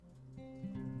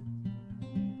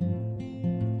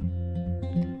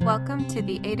Welcome to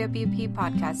the AWP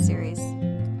podcast series.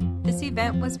 This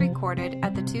event was recorded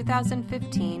at the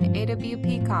 2015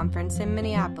 AWP conference in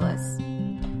Minneapolis.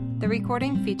 The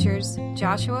recording features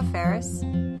Joshua Ferris,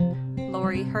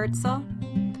 Lori Herzl,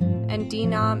 and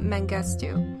Dinaw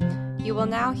Mengestu. You will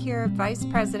now hear Vice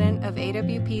President of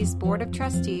AWP's Board of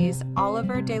Trustees,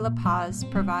 Oliver De La Paz,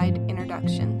 provide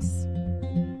introductions.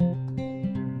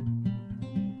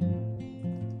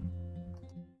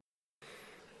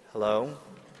 Hello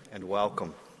and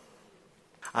welcome.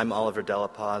 I'm Oliver De La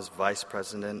Paz, Vice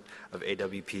President of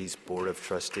AWP's Board of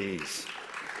Trustees.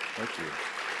 Thank you.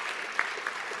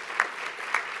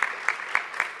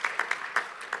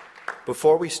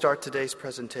 Before we start today's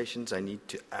presentations, I need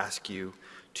to ask you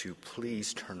to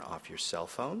please turn off your cell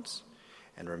phones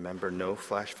and remember no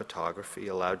flash photography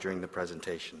allowed during the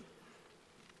presentation.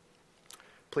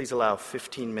 Please allow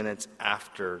 15 minutes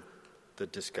after the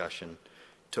discussion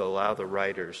to allow the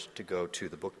writers to go to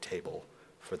the book table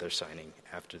for their signing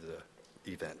after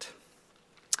the event.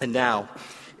 And now,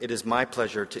 it is my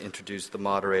pleasure to introduce the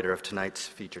moderator of tonight's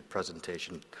featured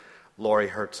presentation, Lori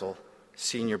Herzl,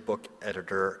 Senior Book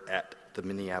Editor at the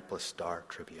Minneapolis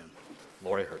Star-Tribune.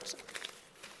 Lori Herzl.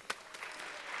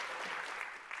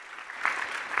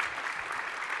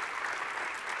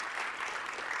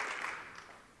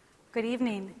 Good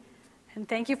evening, and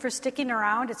thank you for sticking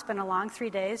around. It's been a long 3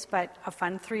 days, but a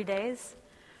fun 3 days.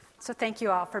 So thank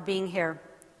you all for being here.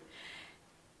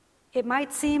 It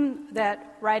might seem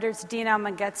that writers Dinaw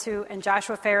Mengestu and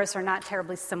Joshua Ferris are not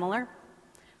terribly similar.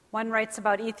 One writes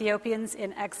about Ethiopians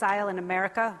in exile in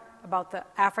America, about the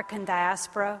African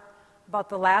diaspora, about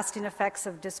the lasting effects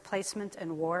of displacement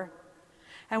and war.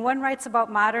 And one writes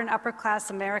about modern upper-class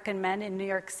American men in New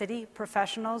York City,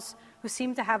 professionals who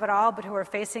seem to have it all but who are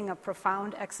facing a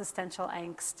profound existential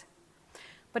angst.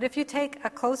 But if you take a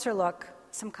closer look,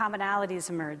 some commonalities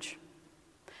emerge.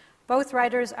 Both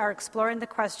writers are exploring the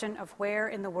question of where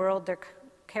in the world their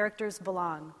characters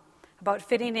belong, about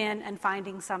fitting in and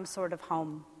finding some sort of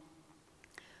home.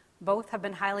 Both have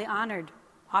been highly honored,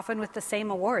 often with the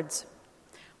same awards.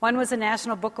 One was a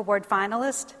National Book Award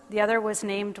finalist. The other was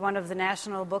named one of the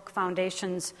National Book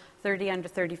Foundation's 30 Under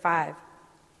 35.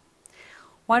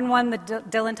 One won the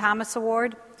Dylan Thomas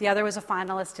Award. The other was a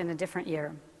finalist in a different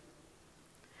year.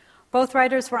 Both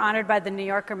writers were honored by the New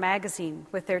Yorker magazine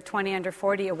with their 20 Under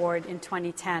 40 Award in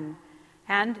 2010.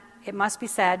 And it must be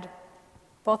said,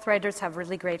 both writers have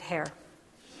really great hair.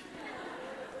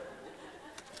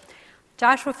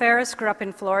 Joshua Ferris grew up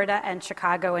in Florida and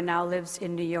Chicago and now lives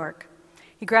in New York.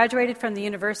 He graduated from the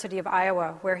University of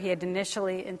Iowa, where he had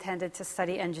initially intended to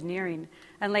study engineering,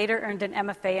 and later earned an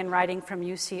MFA in writing from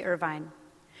UC Irvine.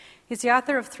 He's the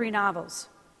author of 3 novels.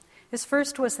 His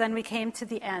first was Then We Came to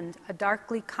the End, a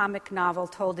darkly comic novel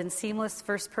told in seamless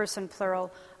first-person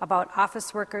plural about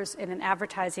office workers in an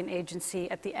advertising agency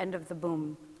at the end of the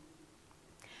boom.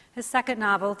 His second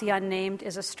novel, The Unnamed,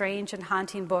 is a strange and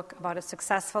haunting book about a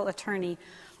successful attorney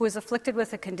who is afflicted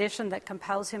with a condition that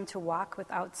compels him to walk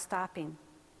without stopping.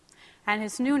 And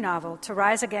his new novel, To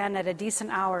Rise Again at a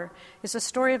Decent Hour, is a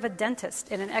story of a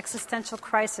dentist in an existential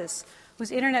crisis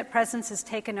whose internet presence is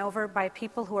taken over by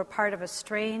people who are part of a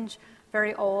strange,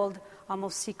 very old,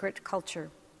 almost secret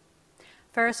culture.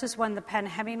 Ferris has won the Penn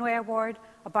Hemingway Award,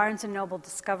 a Barnes & Noble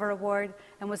Discover Award,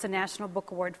 and was a National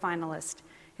Book Award finalist.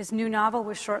 His new novel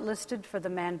was shortlisted for the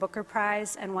Man Booker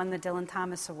Prize and won the Dylan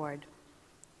Thomas Award.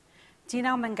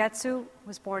 Dinaw Mengestu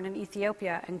was born in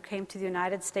Ethiopia and came to the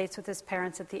United States with his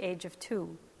parents at the age of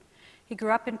 2. He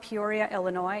grew up in Peoria,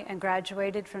 Illinois, and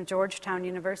graduated from Georgetown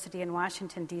University in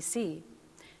Washington, D.C.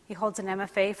 He holds an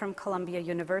MFA from Columbia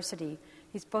University.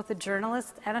 He's both a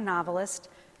journalist and a novelist,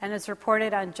 and has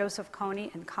reported on Joseph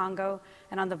Kony in Congo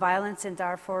and on the violence in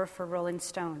Darfur for Rolling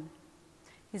Stone.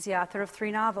 He's the author of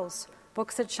 3 novels,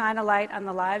 books that shine a light on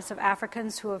the lives of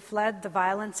Africans who have fled the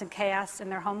violence and chaos in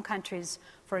their home countries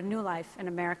for a new life in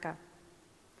America.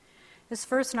 His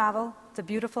first novel, The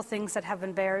Beautiful Things That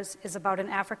Heaven Bears, is about an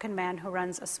African man who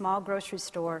runs a small grocery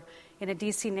store in a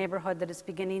D.C. neighborhood that is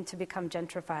beginning to become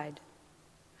gentrified.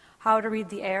 How to Read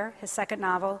the Air, his second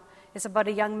novel, is about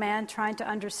a young man trying to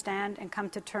understand and come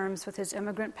to terms with his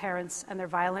immigrant parents and their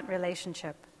violent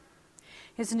relationship.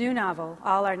 His new novel,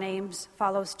 All Our Names,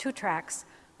 follows 2 tracks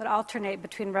that alternate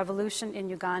between revolution in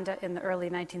Uganda in the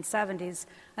early 1970s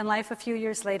and life a few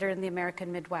years later in the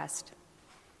American Midwest.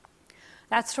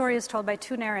 That story is told by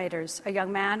 2 narrators, a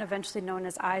young man eventually known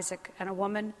as Isaac, and a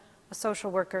woman, a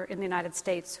social worker in the United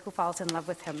States, who falls in love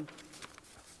with him.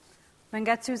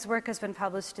 Mengestu's work has been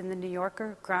published in The New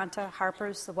Yorker, Granta,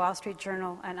 Harper's, The Wall Street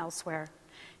Journal, and elsewhere.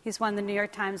 He's won the New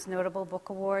York Times Notable Book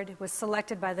Award, was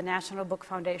selected by the National Book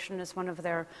Foundation as one of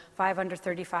their 5 under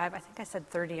 35. I think I said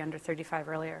 30 under 35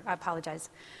 earlier. I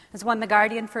apologize. Has won the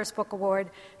Guardian First Book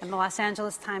Award and the Los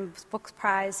Angeles Times Books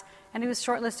Prize, and he was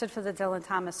shortlisted for the Dylan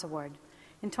Thomas Award.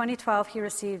 In 2012, he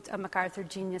received a MacArthur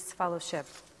Genius Fellowship.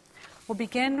 We'll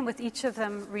begin with each of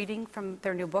them reading from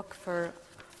their new book for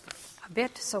a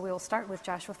bit, so we will start with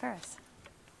Joshua Ferris.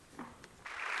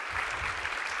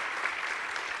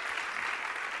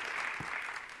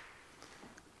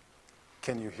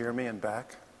 Can you hear me in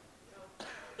back?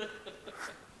 That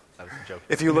was a joke.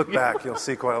 If you look back, you'll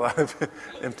see quite a lot of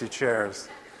empty chairs.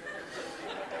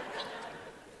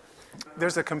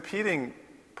 There's a competing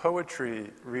poetry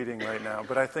reading right now,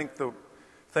 but I think the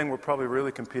thing we're probably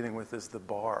really competing with is the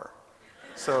bar.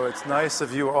 So it's nice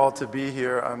of you all to be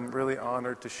here. I'm really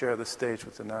honored to share the stage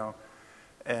with Dinaw.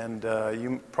 And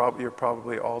you're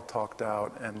probably all talked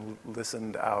out and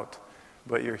listened out,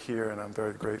 but you're here, and I'm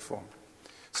very grateful.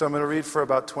 So I'm going to read for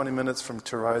about 20 minutes from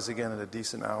To Rise Again in a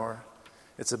Decent Hour.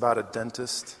 It's about a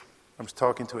dentist. I was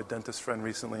talking to a dentist friend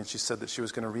recently, and she said that she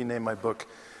was going to rename my book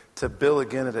to Bill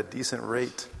Again at a Decent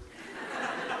Rate.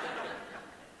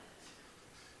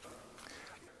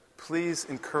 Please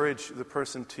encourage the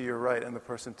person to your right and the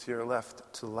person to your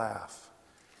left to laugh.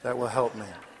 That will help me.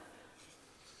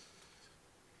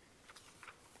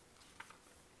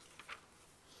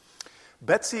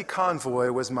 Betsy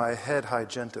Convoy was my head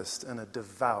hygienist and a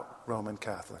devout Roman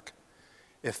Catholic.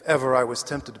 If ever I was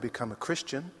tempted to become a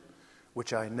Christian,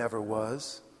 which I never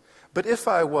was, but if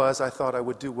I was, I thought I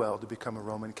would do well to become a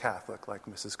Roman Catholic like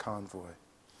Mrs. Convoy.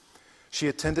 She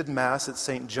attended Mass at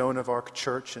St. Joan of Arc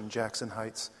Church in Jackson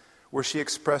Heights, where she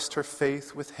expressed her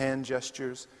faith with hand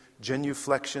gestures,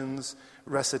 genuflections,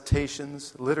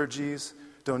 recitations, liturgies,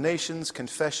 donations,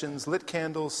 confessions, lit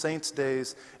candles, saints'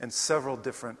 days, and several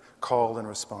different call and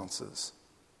responses.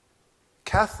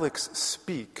 Catholics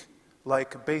speak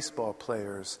like baseball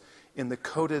players in the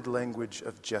coded language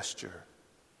of gesture.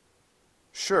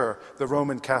 Sure, the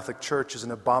Roman Catholic Church is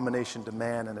an abomination to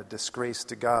man and a disgrace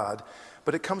to God,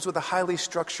 but it comes with a highly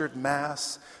structured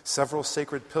Mass, several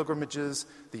sacred pilgrimages,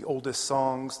 the oldest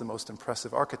songs, the most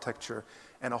impressive architecture,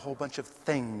 and a whole bunch of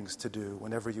things to do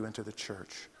whenever you enter the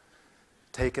church.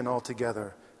 Taken all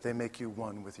together, they make you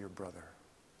one with your brother.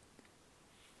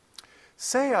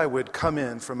 Say I would come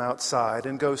in from outside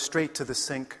and go straight to the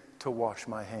sink to wash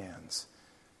my hands.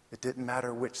 It didn't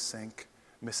matter which sink,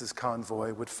 Mrs.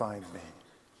 Convoy would find me.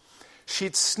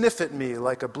 She'd sniff at me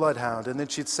like a bloodhound, and then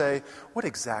she'd say, "What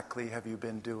exactly have you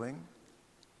been doing?"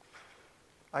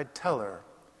 I'd tell her,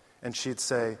 and she'd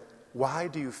say, "Why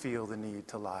do you feel the need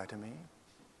to lie to me?"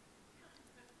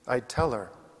 I'd tell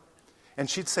her, and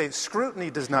she'd say,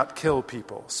 "Scrutiny does not kill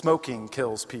people. Smoking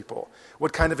kills people.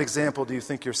 What kind of example do you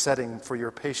think you're setting for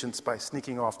your patients by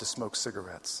sneaking off to smoke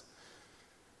cigarettes?"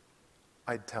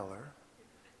 I'd tell her.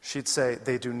 She'd say,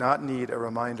 "They do not need a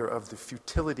reminder of the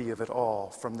futility of it all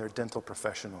from their dental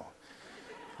professional.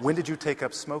 When did you take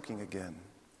up smoking again?"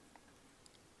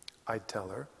 I'd tell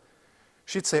her.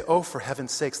 She'd say, "Oh, for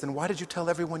heaven's sakes, then why did you tell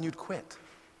everyone you'd quit?"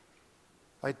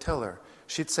 I'd tell her.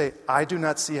 She'd say, "I do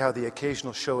not see how the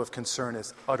occasional show of concern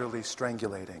is utterly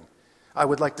strangulating. I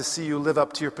would like to see you live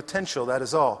up to your potential, that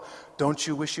is all. Don't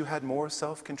you wish you had more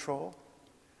self-control?"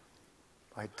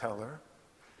 I'd tell her.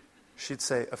 She'd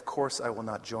say, "Of course I will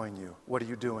not join you. What are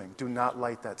you doing? Do not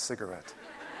light that cigarette."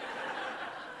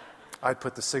 I'd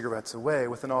put the cigarettes away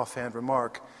with an offhand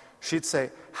remark. She'd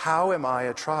say, "How am I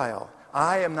a trial?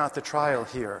 I am not the trial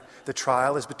here. The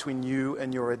trial is between you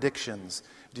and your addictions.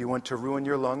 Do you want to ruin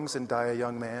your lungs and die a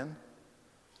young man?"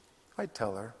 I'd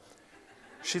tell her.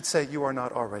 She'd say, "You are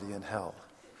not already in hell.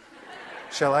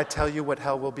 Shall I tell you what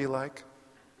hell will be like?"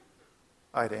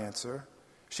 I'd answer.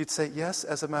 She'd say, "Yes,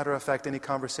 as a matter of fact, any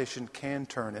conversation can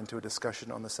turn into a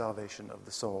discussion on the salvation of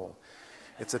the soul.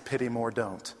 It's a pity more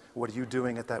don't. What are you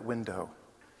doing at that window?"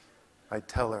 I'd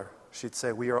tell her. She'd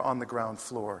say, "We are on the ground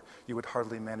floor. You would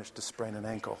hardly manage to sprain an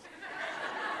ankle."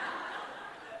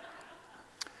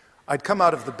 I'd come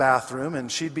out of the bathroom,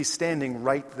 and she'd be standing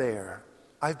right there.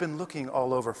 "I've been looking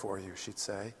all over for you," she'd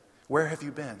say. "Where have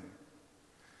you been?"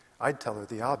 I'd tell her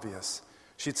the obvious.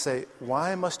 She'd say,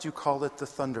 "Why must you call it the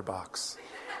Thunderbox?"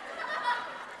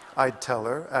 I'd tell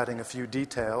her, adding a few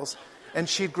details, and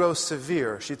she'd grow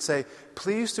severe. She'd say,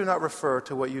 "Please do not refer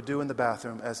to what you do in the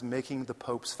bathroom as making the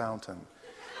Pope's fountain.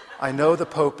 I know the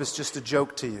Pope is just a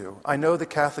joke to you. I know the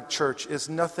Catholic Church is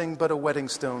nothing but a wedding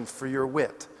stone for your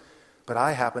wit. But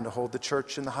I happen to hold the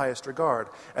Church in the highest regard.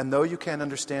 And though you can't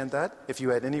understand that, if you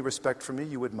had any respect for me,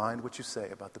 you would mind what you say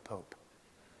about the Pope."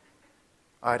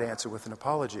 I'd answer with an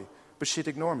apology. but she'd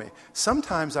ignore me.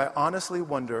 Sometimes I honestly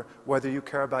wonder whether you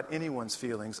care about anyone's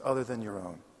feelings other than your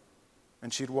own.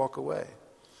 And she'd walk away.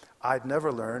 I'd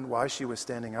never learn why she was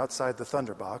standing outside the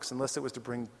thunderbox unless it was to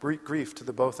bring grief to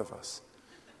the both of us.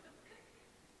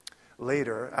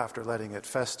 Later, after letting it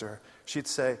fester, she'd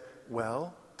say,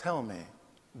 well, tell me,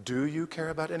 do you care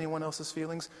about anyone else's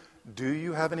feelings? Do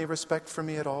you have any respect for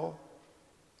me at all?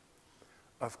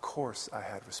 Of course I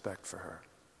had respect for her.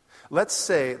 Let's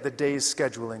say the day's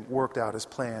scheduling worked out as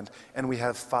planned, and we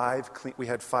had 5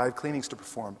 cleanings to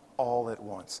perform all at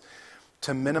once.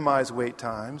 To minimize wait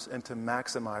times and to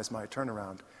maximize my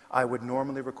turnaround, I would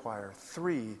normally require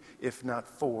 3, if not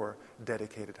 4,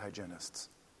 dedicated hygienists.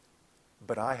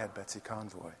 But I had Betsy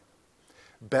Convoy.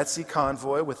 Betsy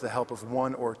Convoy, with the help of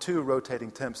 1 or 2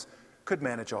 rotating temps, could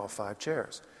manage all 5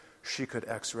 chairs. She could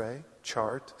x-ray,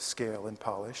 chart, scale, and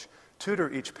polish, tutor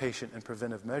each patient in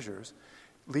preventive measures,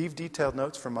 leave detailed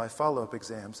notes for my follow-up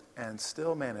exams, and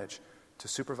still manage to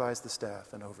supervise the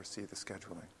staff and oversee the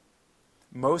scheduling.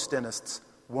 Most dentists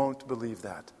won't believe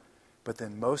that, but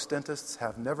then most dentists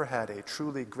have never had a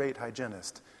truly great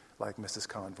hygienist like Mrs.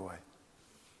 Convoy.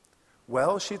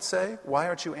 Well, she'd say, why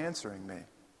aren't you answering me?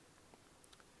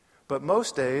 But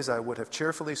most days I would have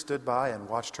cheerfully stood by and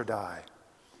watched her die.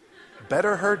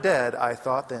 Better her dead, I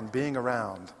thought, than being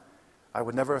around. I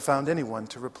would never have found anyone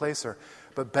to replace her.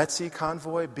 But Betsy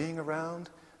Convoy being around,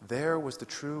 there was the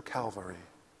true Calvary.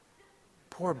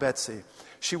 Poor Betsy.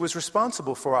 She was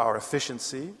responsible for our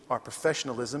efficiency, our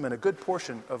professionalism, and a good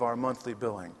portion of our monthly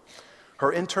billing.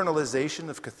 Her internalization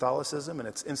of Catholicism and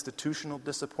its institutional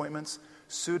disappointments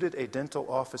suited a dental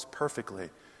office perfectly,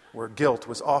 where guilt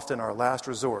was often our last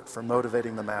resort for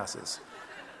motivating the masses.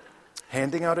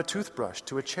 Handing out a toothbrush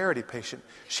to a charity patient,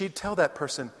 she'd tell that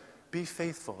person, be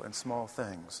faithful in small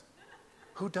things.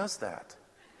 Who does that?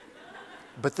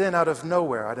 But then out of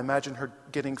nowhere, I'd imagine her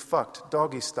getting fucked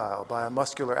doggy style by a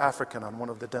muscular African on one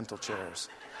of the dental chairs.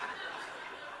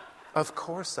 Of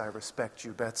course I respect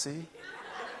you, Betsy.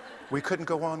 We couldn't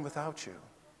go on without you.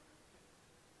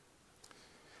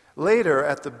 Later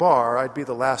at the bar, I'd be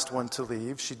the last one to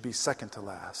leave. She'd be second to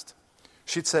last.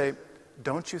 She'd say,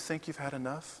 don't you think you've had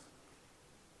enough?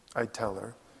 I'd tell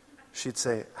her. She'd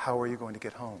say, how are you going to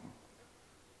get home?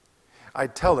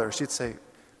 I'd tell her. She'd say,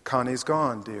 Connie's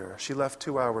gone, dear. She left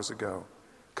 2 hours ago.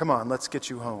 Come on, let's get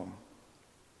you home.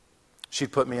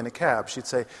 She'd put me in a cab. She'd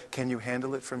say, can you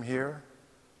handle it from here?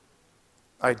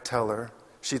 I'd tell her.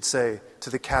 She'd say, to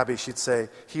the cabbie, she'd say,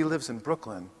 he lives in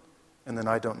Brooklyn, and then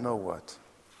I don't know what.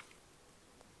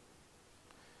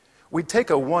 We'd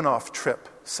take a one-off trip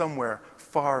somewhere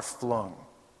far-flung.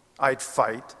 I'd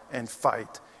fight and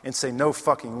say no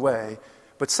fucking way,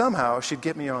 but somehow she'd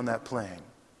get me on that plane.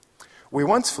 We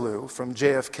once flew from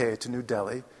JFK to New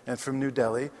Delhi, and from New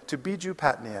Delhi to Biju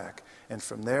Patnaik, and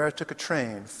from there took a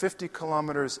train 50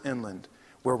 kilometers inland,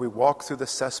 where we walked through the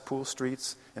cesspool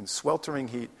streets in sweltering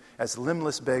heat as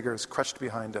limbless beggars crutched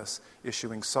behind us,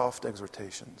 issuing soft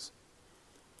exhortations.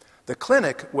 The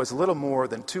clinic was little more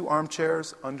than 2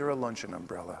 armchairs under a luncheon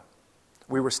umbrella.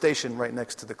 We were stationed right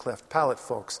next to the cleft palate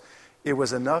folks. It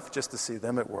was enough just to see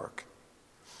them at work.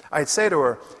 I'd say to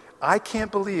her, I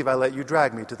can't believe I let you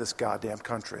drag me to this goddamn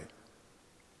country.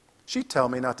 She'd tell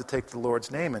me not to take the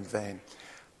Lord's name in vain.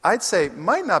 I'd say,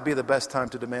 might not be the best time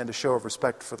to demand a show of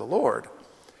respect for the Lord.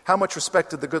 How much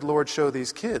respect did the good Lord show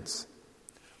these kids?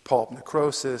 Pulp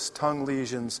necrosis, tongue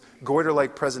lesions,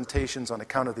 goiter-like presentations on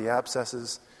account of the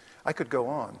abscesses. I could go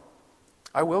on.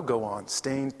 I will go on.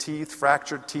 Stained teeth,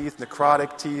 fractured teeth,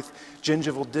 necrotic teeth,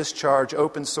 gingival discharge,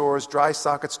 open sores, dry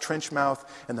sockets, trench mouth,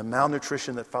 and the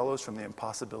malnutrition that follows from the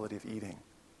impossibility of eating.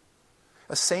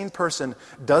 A sane person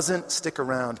doesn't stick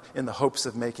around in the hopes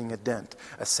of making a dent.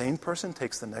 A sane person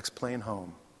takes the next plane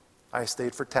home. I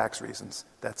stayed for tax reasons.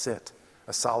 That's it.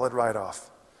 A solid write-off.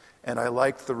 And I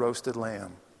liked the roasted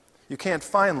lamb. You can't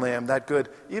find lamb that good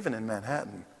even in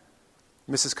Manhattan.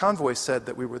 Mrs. Convoy said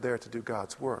that we were there to do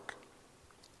God's work.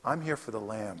 I'm here for the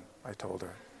lamb, I told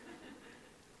her.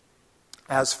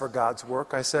 As for God's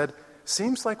work, I said,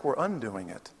 seems like we're undoing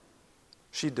it.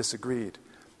 She disagreed.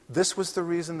 This was the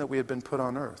reason that we had been put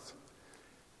on earth.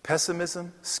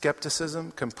 Pessimism,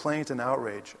 skepticism, complaint, and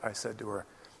outrage, I said to her.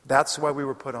 That's why we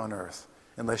were put on earth.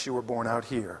 Unless you were born out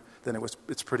here, then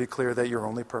it's pretty clear that your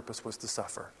only purpose was to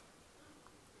suffer.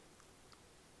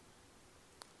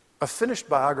 A finished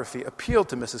biography appealed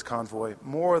to Mrs. Convoy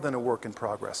more than a work in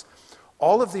progress.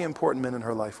 All of the important men in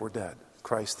her life were dead.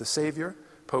 Christ the Savior,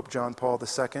 Pope John Paul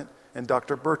II, and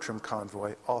Dr. Bertram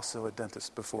Convoy, also a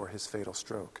dentist before his fatal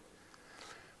stroke.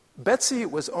 Betsy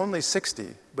was only 60,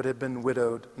 but had been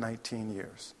widowed 19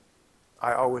 years.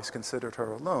 I always considered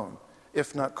her alone,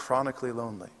 if not chronically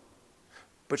lonely.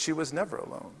 But she was never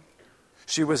alone.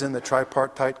 She was in the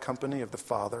tripartite company of the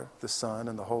Father, the Son,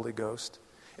 and the Holy Ghost,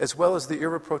 as well as the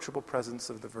irreproachable presence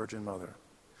of the Virgin Mother,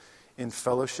 in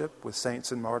fellowship with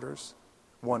saints and martyrs,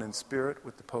 one in spirit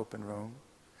with the Pope in Rome,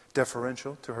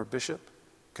 deferential to her bishop,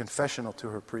 confessional to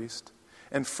her priest,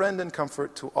 and friend and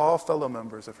comfort to all fellow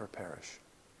members of her parish.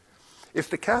 If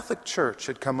the Catholic Church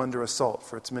had come under assault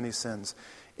for its many sins,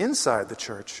 inside the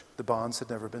Church, the bonds had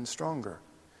never been stronger,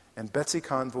 and Betsy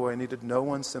Convoy needed no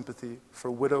one's sympathy for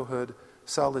widowhood,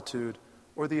 solitude,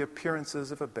 or the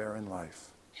appearances of a barren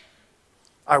life.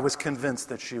 I was convinced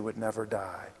that she would never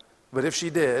die. But if she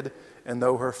did, and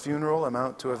though her funeral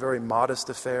amount to a very modest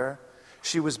affair,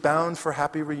 she was bound for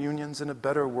happy reunions in a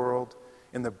better world,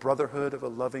 in the brotherhood of a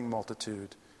loving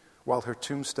multitude, while her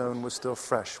tombstone was still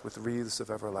fresh with wreaths of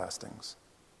everlastings.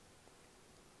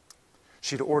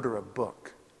 She'd order a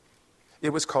book. It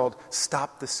was called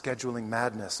Stop the Scheduling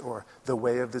Madness, or The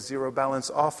Way of the Zero Balance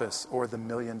Office, or The $1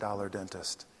 Million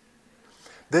Dentist.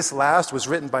 This last was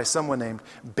written by someone named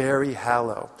Barry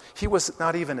Hallow. He was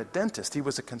not even a dentist. He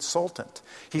was a consultant.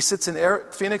 He sits in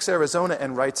Phoenix, Arizona,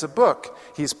 and writes a book.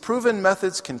 His proven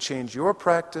methods can change your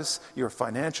practice, your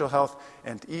financial health,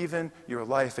 and even your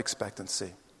life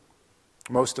expectancy.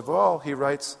 Most of all, he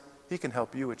writes, he can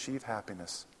help you achieve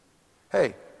happiness.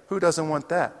 Hey, who doesn't want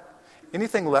that?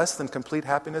 Anything less than complete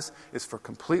happiness is for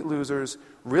complete losers,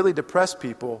 really depressed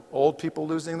people, old people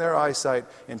losing their eyesight,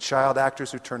 and child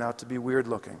actors who turn out to be weird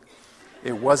looking.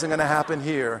 It wasn't going to happen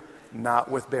here,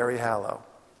 not with Barry Hallow.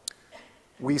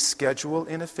 We schedule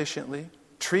inefficiently,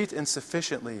 treat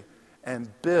insufficiently, and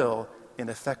bill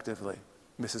ineffectively,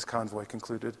 Mrs. Convoy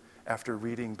concluded after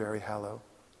reading Barry Hallow.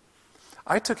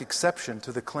 I took exception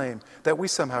to the claim that we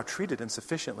somehow treated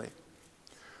insufficiently.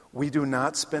 We do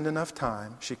not spend enough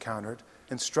time, she countered,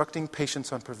 instructing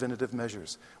patients on preventative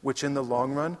measures, which in the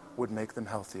long run would make them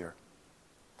healthier.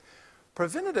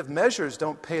 Preventative measures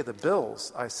don't pay the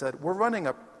bills, I said. We're running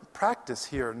a practice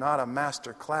here, not a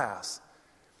master class.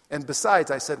 And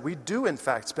besides, I said, we do in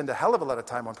fact spend a hell of a lot of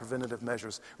time on preventative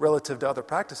measures relative to other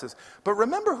practices. But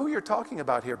remember who you're talking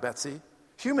about here, Betsy.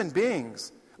 Human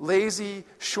beings. Lazy,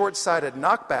 short-sighted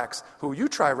knockbacks who you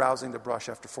try rousing the brush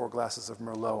after 4 glasses of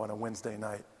Merlot on a Wednesday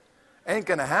night. Ain't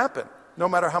going to happen. No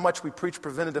matter how much we preach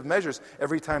preventative measures,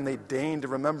 every time they deign to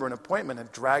remember an appointment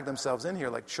and drag themselves in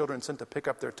here like children sent to pick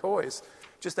up their toys,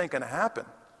 just ain't going to happen.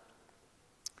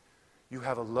 You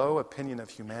have a low opinion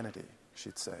of humanity,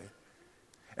 she'd say.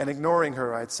 And ignoring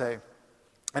her, I'd say,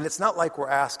 and it's not like we're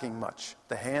asking much.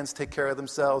 The hands take care of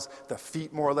themselves. The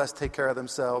feet more or less take care of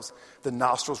themselves. The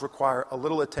nostrils require a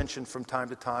little attention from time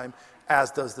to time, as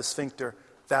does the sphincter.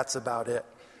 That's about it.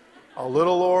 A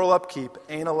little oral upkeep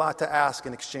ain't a lot to ask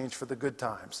in exchange for the good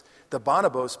times. The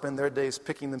bonobos spend their days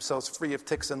picking themselves free of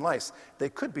ticks and lice. They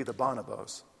could be the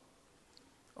bonobos.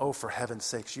 Oh, for heaven's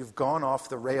sakes, you've gone off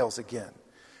the rails again.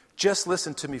 Just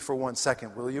listen to me for 1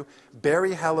 second, will you?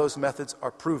 Barry Hallow's methods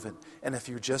are proven, and if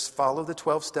you just follow the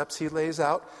 12 steps he lays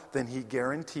out, then he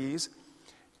guarantees,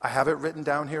 I have it written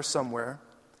down here somewhere,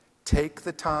 take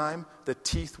the time, the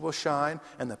teeth will shine,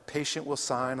 and the patient will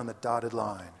sign on the dotted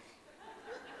line.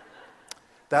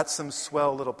 That's some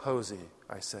swell little posy,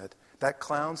 I said. That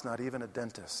clown's not even a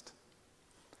dentist.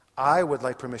 I would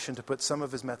like permission to put some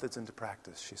of his methods into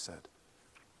practice, she said.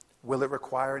 Will it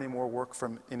require any more work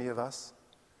from any of us?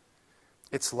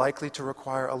 It's likely to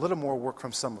require a little more work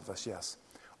from some of us, yes.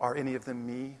 Are any of them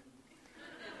me?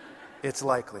 It's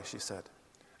likely, she said.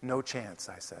 No chance,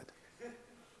 I said.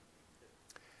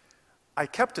 I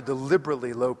kept a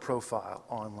deliberately low profile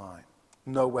online.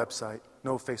 No website,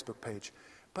 no Facebook page.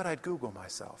 But I'd Google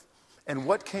myself. And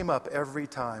what came up every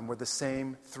time were the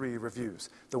same 3 reviews.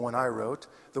 The one I wrote,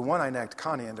 the one I nagged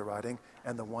Connie into writing,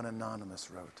 and the one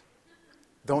Anonymous wrote.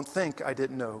 Don't think I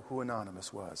didn't know who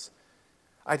Anonymous was.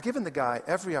 I'd given the guy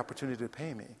every opportunity to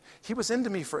pay me. He was into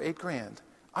me for $8,000.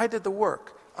 I did the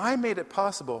work. I made it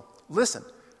possible. Listen,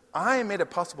 I made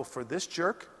it possible for this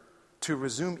jerk to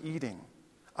resume eating.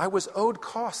 I was owed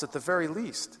costs at the very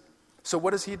least. So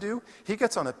what does he do? He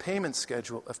gets on a payment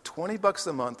schedule of $20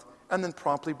 a month and then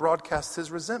promptly broadcasts his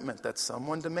resentment that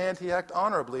someone demand he act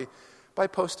honorably by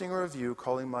posting a review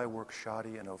calling my work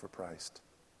shoddy and overpriced.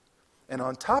 And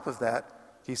on top of that,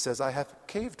 he says I have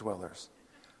cave dwellers.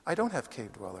 I don't have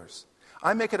cave dwellers.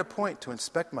 I make it a point to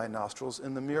inspect my nostrils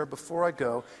in the mirror before I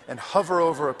go and hover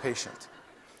over a patient.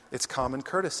 It's common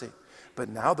courtesy. But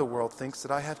now the world thinks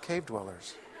that I have cave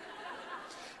dwellers.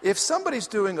 If somebody's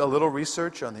doing a little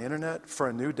research on the internet for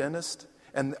a new dentist,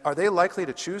 and are they likely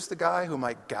to choose the guy who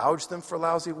might gouge them for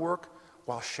lousy work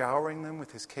while showering them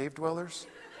with his cave dwellers?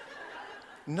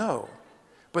 No.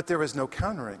 But there is no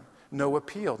countering. no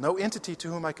appeal, no entity to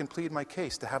whom I can plead my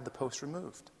case to have the post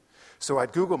removed. So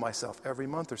I'd Google myself every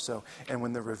month or so, and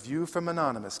when the review from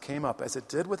Anonymous came up, as it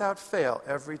did without fail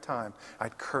every time,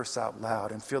 I'd curse out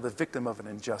loud and feel the victim of an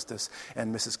injustice,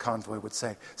 and Mrs. Convoy would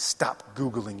say, "Stop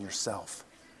Googling yourself."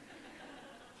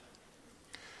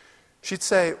 She'd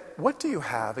say, "What do you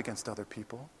have against other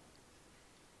people?"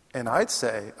 And I'd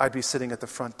say, I'd be sitting at the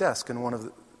front desk in one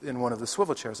of the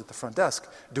swivel chairs at the front desk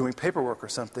doing paperwork or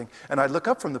something, and I'd look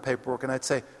up from the paperwork and I'd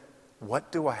say,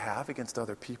 "What do I have against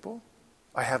other people?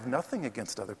 I have nothing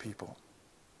against other people."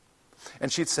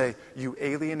 And she'd say, "You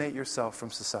alienate yourself from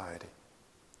society."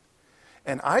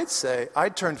 And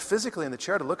I'd turn physically in the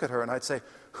chair to look at her, and I'd say,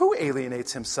 "Who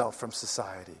alienates himself from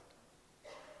society?"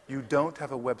 "You don't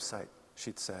have a website,"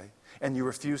 she'd say, "and you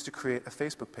refuse to create a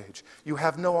Facebook page. You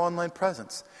have no online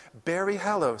presence." Barry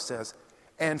Hallow says,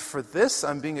 "And for this,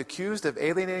 I'm being accused of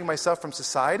alienating myself from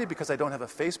society because I don't have a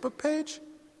Facebook page?"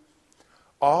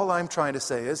 All I'm trying to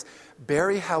say is,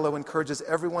 Barry Hallow encourages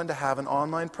everyone to have an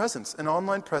online presence. An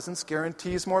online presence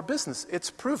guarantees more business. It's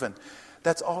proven.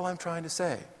 That's all I'm trying to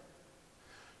say.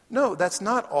 "No, that's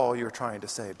not all you're trying to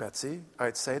say, Betsy,"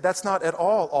 I'd say. "That's not at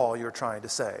all you're trying to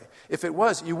say. If it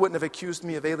was, you wouldn't have accused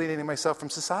me of alienating myself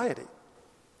from society."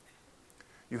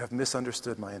 "You have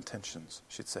misunderstood my intentions,"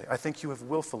 she'd say. "I think you have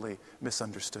willfully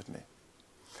misunderstood me.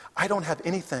 I don't have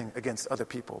anything against other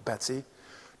people, Betsy.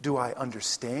 Do I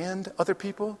understand other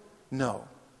people? No.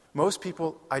 Most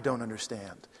people I don't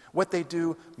understand. What they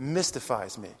do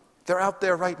mystifies me. They're out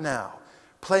there right now,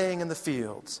 playing in the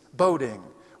fields, boating,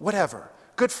 whatever.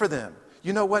 Good for them.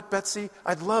 You know what, Betsy?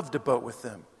 I'd love to boat with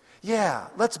them. Yeah,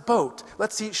 let's boat.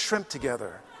 Let's eat shrimp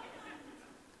together."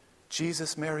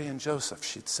 "Jesus, Mary, and Joseph,"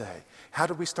 she'd say. "How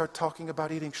did we start talking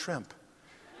about eating shrimp?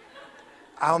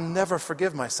 I'll never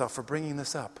forgive myself for bringing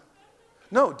this up."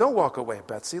 "No, don't walk away,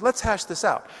 Betsy. Let's hash this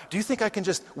out. Do you think I can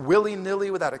just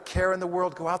willy-nilly, without a care in the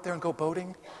world, go out there and go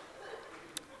boating?"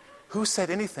 "Who said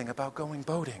anything about going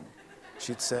boating?"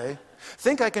 she'd say.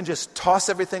 "Think I can just toss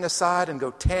everything aside and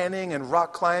go tanning and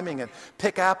rock climbing and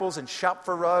pick apples and shop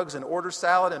for rugs and order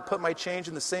salad and put my change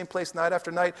in the same place night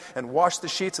after night and wash the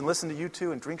sheets and listen to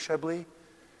U2 and drink Chablis?"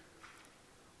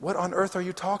 "What on earth are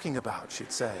you talking about?"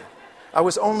 she'd say. "I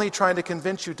was only trying to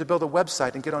convince you to build a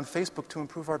website and get on Facebook to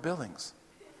improve our billings."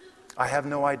 "I have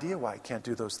no idea why I can't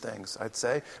do those things," I'd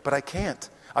say, "but I can't.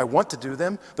 I want to do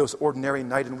them, those ordinary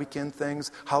night and weekend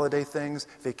things, holiday things,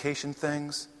 vacation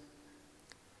things."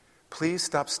 "Please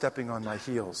stop stepping on my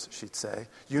heels," she'd say.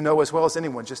 "You know as well as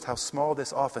anyone just how small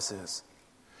this office is."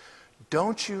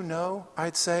 "Don't you know,"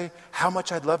 I'd say, "how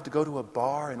much I'd love to go to a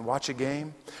bar and watch a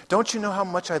game? Don't you know how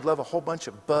much I'd love a whole bunch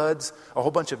of buds, a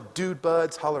whole bunch of dude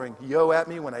buds hollering yo at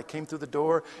me when I came through the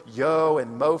door? Yo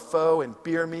and mofo and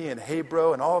beer me and hey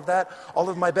bro and all of that. All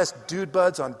of my best dude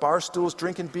buds on bar stools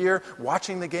drinking beer,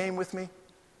 watching the game with me."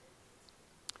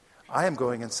 "I am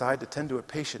going inside to tend to a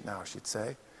patient now," she'd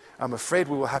say. "I'm afraid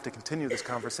we will have to continue this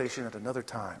conversation at another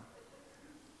time."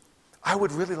 I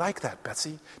would really like that,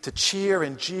 Betsy, to cheer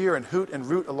and jeer and hoot and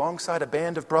root alongside a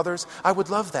band of brothers. I would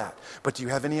love that. But do you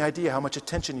have any idea how much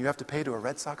attention you have to pay to a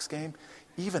Red Sox game?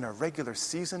 Even a regular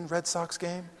season Red Sox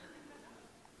game?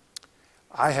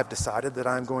 "I have decided that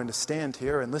I'm going to stand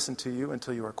here and listen to you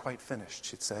until you are quite finished,"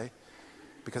 she'd say,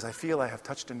 "because I feel I have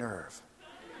touched a nerve.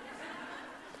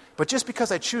 But just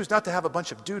because I choose not to have a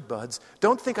bunch of dude buds,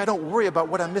 don't think I don't worry about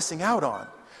what I'm missing out on.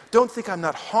 Don't think I'm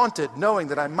not haunted knowing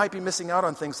that I might be missing out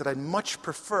on things that I'd much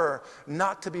prefer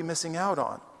not to be missing out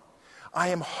on. I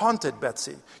am haunted,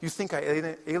 Betsy. You think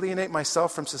I alienate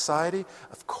myself from society?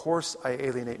 Of course I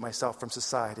alienate myself from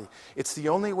society. It's the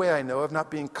only way I know of not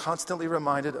being constantly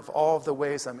reminded of all of the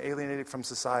ways I'm alienated from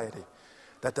society.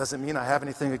 That doesn't mean I have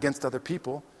anything against other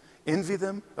people. Envy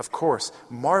them? Of course.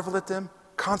 Marvel at them?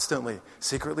 Constantly.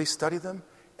 Secretly study them?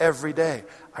 Every day.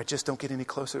 I just don't get any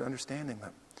closer to understanding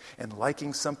them. And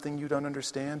liking something you don't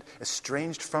understand,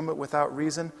 estranged from it without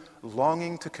reason,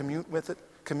 longing to commune with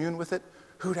it,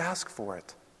 who'd ask for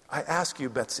it? I ask you,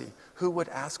 Betsy, who would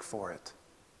ask for it?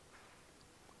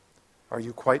 "Are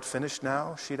you quite finished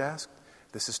now?" she'd ask.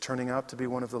 "This is turning out to be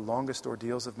one of the longest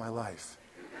ordeals of my life.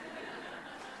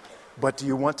 But do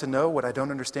you want to know what I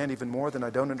don't understand even more than I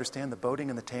don't understand the boating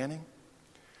and the tanning?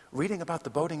 Reading about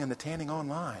the boating and the tanning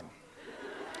online.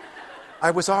 I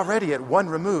was already at one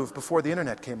remove before the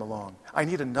internet came along. I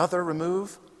need another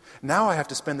remove. Now I have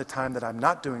to spend the time that I'm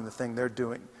not doing the thing they're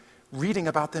doing, reading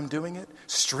about them doing it,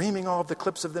 streaming all of the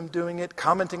clips of them doing it,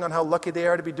 commenting on how lucky they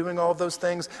are to be doing all of those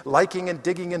things, liking and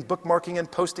digging and bookmarking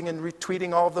and posting and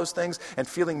retweeting all of those things, and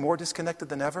feeling more disconnected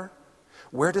than ever.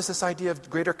 Where does this idea of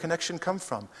greater connection come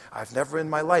from? I've never in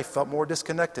my life felt more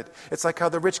disconnected. It's like how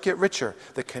the rich get richer.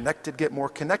 The connected get more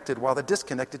connected, while the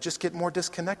disconnected just get more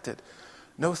disconnected.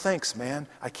 No thanks, man.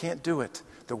 I can't do it.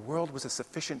 The world was a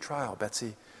sufficient trial,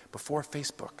 Betsy, before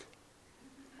Facebook.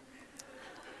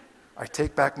 I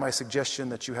take back my suggestion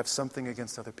that you have something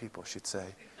against other people, she'd say.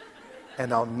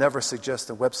 And I'll never suggest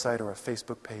a website or a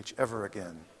Facebook page ever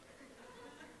again.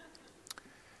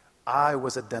 I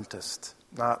was a dentist,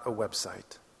 not a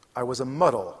website. I was a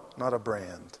muddle, not a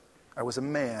brand. I was a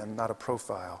man, not a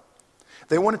profile.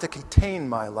 They wanted to contain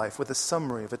my life with a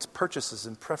summary of its purchases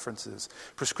and preferences,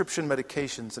 prescription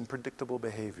medications and predictable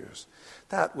behaviors.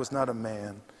 That was not a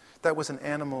man. That was an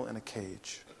animal in a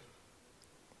cage.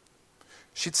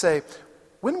 She'd say,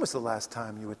 when was the last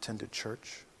time you attended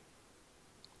church?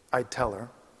 I'd tell her.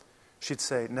 She'd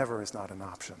say, never is not an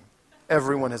option.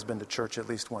 Everyone has been to church at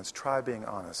least once. Try being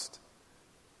honest.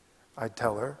 I'd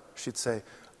tell her. She'd say,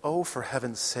 oh, for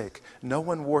heaven's sake, no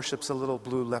one worships a little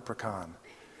blue leprechaun.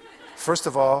 First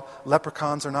of all,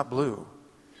 leprechauns are not blue.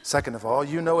 Second of all,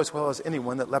 you know as well as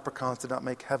anyone that leprechauns did not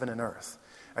make heaven and earth.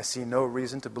 I see no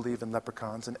reason to believe in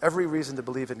leprechauns and every reason to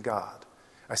believe in God.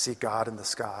 I see God in the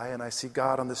sky and I see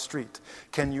God on the street.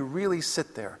 Can you really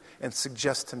sit there and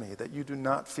suggest to me that you do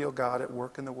not feel God at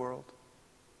work in the world?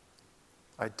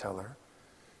 I'd tell her.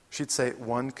 She'd say,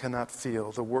 one cannot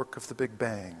feel the work of the Big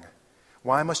Bang.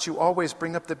 Why must you always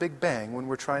bring up the Big Bang when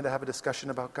we're trying to have a discussion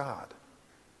about God?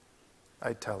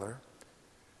 I'd tell her.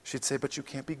 She'd say, but you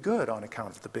can't be good on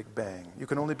account of the Big Bang. You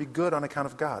can only be good on account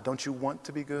of God. Don't you want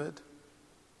to be good?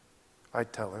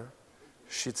 I'd tell her.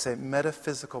 She'd say,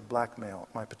 metaphysical blackmail,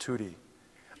 my patootie.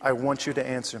 I want you to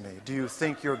answer me. Do you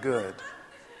think you're good?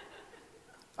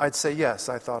 I'd say, yes,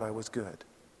 I thought I was good.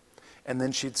 And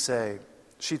then she'd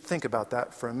think about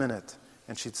that for a minute,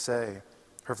 and she'd say,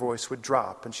 her voice would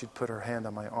drop, and she'd put her hand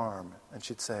on my arm, and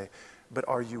she'd say, but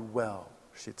are you well?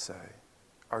 She'd say,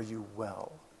 are you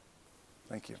well?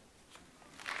 Thank you.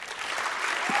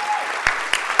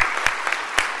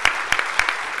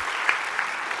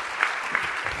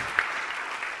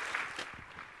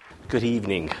 Good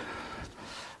evening.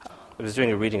 I was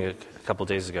doing a reading a couple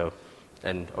days ago,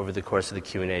 and over the course of the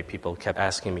Q&A, people kept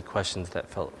asking me questions that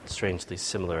felt strangely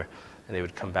similar, and they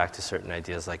would come back to certain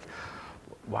ideas like,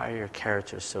 why are your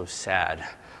characters so sad?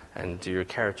 And do your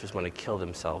characters want to kill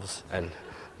themselves? And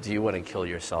do you want to kill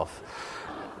yourself?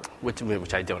 Which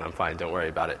I don't, I'm fine, don't worry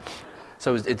about it.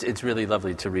 So it's really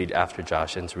lovely to read after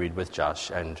Josh and to read with Josh,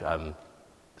 and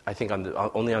I think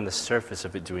only on the surface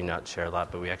of it do we not share a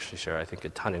lot, but we actually share, I think, a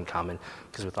ton in common,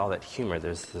 because with all that humor,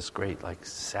 there's this great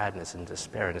sadness and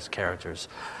despair in his characters.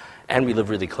 And we live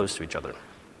really close to each other,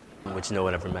 which no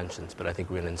one ever mentions, but I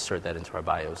think we're going to insert that into our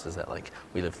bios, is that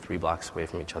we live 3 blocks away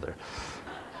from each other.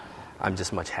 I'm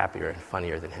just much happier and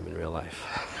funnier than him in real life.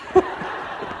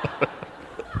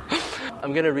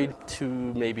 I'm going to read 2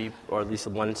 maybe, or at least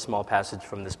one small passage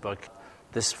from this book.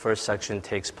 This first section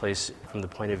takes place from the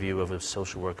point of view of a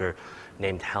social worker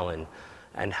named Helen.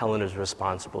 And Helen is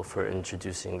responsible for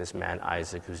introducing this man,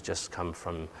 Isaac, who's just come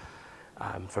from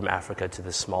Africa to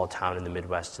this small town in the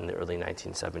Midwest in the early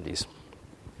 1970s.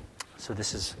 So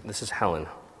this is Helen.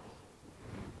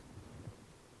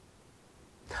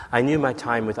 I knew my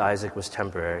time with Isaac was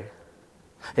temporary.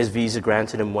 His visa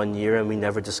granted him 1 year, and we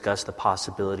never discussed the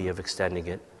possibility of extending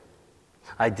it.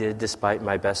 I did, despite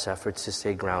my best efforts to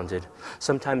stay grounded,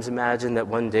 sometimes imagine that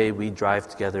one day we'd drive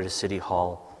together to City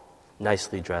Hall,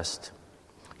 nicely dressed,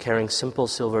 carrying simple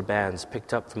silver bands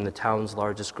picked up from the town's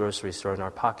largest grocery store in our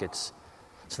pockets,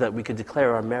 so that we could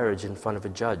declare our marriage in front of a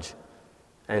judge,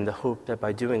 and in the hope that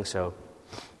by doing so,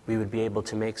 we would be able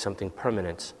to make something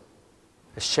permanent,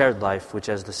 a shared life which,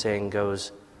 as the saying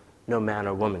goes, no man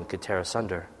or woman could tear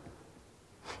asunder.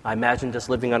 I imagined us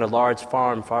living on a large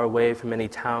farm far away from any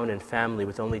town and family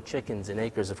with only chickens and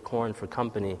acres of corn for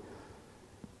company.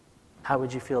 How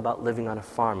would you feel about living on a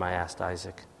farm, I asked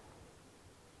Isaac.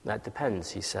 That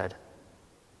depends, he said.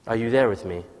 Are you there with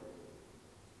me?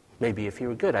 Maybe if you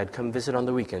were good, I'd come visit on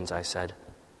the weekends, I said.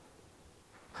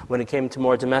 When it came to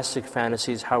more domestic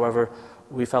fantasies, however,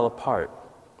 we fell apart.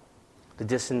 The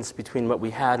distance between what we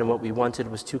had and what we wanted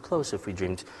was too close if we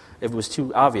dreamed. It was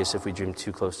too obvious if we dreamed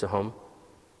too close to home.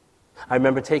 I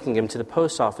remember taking him to the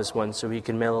post office once so he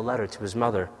could mail a letter to his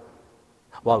mother.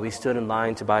 While we stood in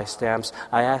line to buy stamps,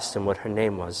 I asked him what her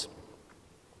name was.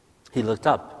 He looked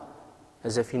up,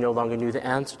 as if he no longer knew the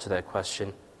answer to that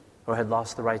question, or had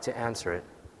lost the right to answer it.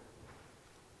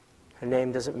 Her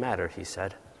name doesn't matter, he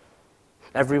said.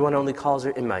 Everyone only calls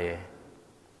her Imaye.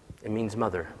 It means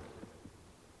mother.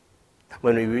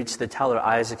 When we reached the teller,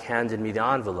 Isaac handed me the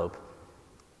envelope.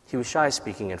 He was shy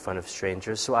speaking in front of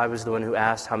strangers, so I was the one who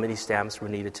asked how many stamps were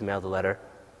needed to mail the letter.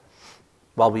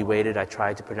 While we waited, I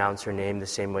tried to pronounce her name the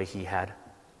same way he had.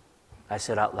 I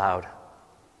said out loud,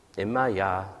 "Imma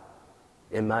ya,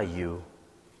 imma you."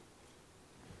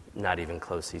 "Not even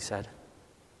close," he said.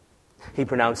 He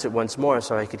pronounced it once more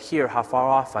so I could hear how far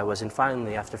off I was, and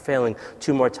finally, after failing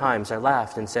 2 more times, I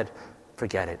laughed and said,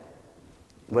 "Forget it.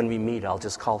 When we meet, I'll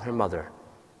just call her mother."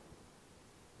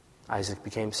 Isaac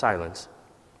became silent.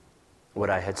 What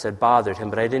I had said bothered him,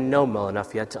 but I didn't know well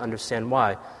enough yet to understand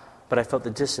why, but I felt the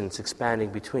distance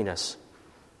expanding between us.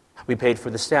 We paid for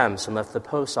the stamps and left the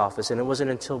post office, and it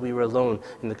wasn't until we were alone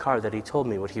in the car that he told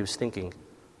me what he was thinking.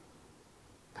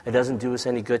 "It doesn't do us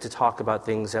any good to talk about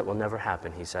things that will never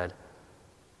happen," he said.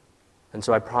 And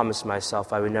so I promised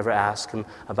myself I would never ask him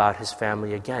about his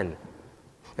family again.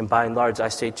 And by and large, I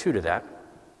stayed true to that.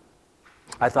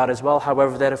 I thought as well,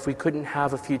 however, that if we couldn't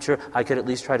have a future, I could at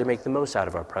least try to make the most out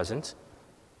of our present.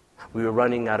 We were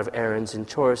running out of errands and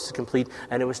chores to complete,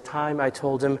 and it was time I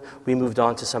told him we moved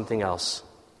on to something else.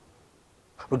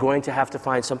 "We're going to have to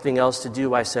find something else to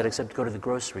do," I said, "except go to the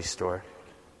grocery store."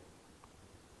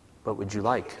 "What would you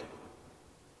like?"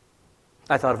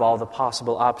 I thought of all the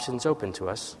possible options open to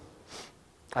us.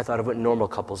 I thought of what normal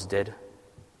couples did.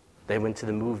 They went to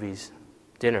the movies,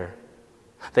 dinner.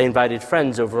 They invited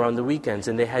friends over on the weekends,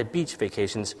 and they had beach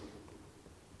vacations.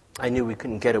 I knew we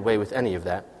couldn't get away with any of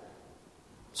that.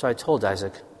 So I told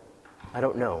Isaac, "I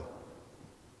don't know,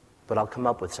 but I'll come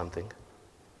up with something."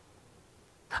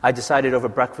 I decided over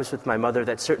breakfast with my mother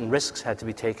that certain risks had to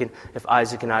be taken if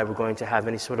Isaac and I were going to have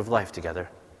any sort of life together.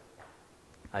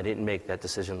 I didn't make that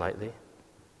decision lightly.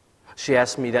 She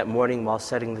asked me that morning while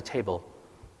setting the table,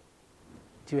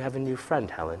 "Do you have a new friend,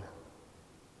 Helen?"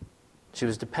 She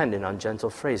was dependent on gentle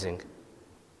phrasing.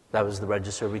 That was the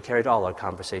register we carried all our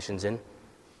conversations in.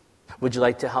 "Would you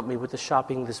like to help me with the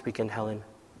shopping this weekend, Helen?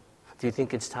 Do you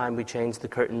think it's time we change the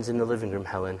curtains in the living room,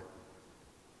 Helen?"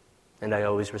 And I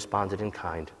always responded in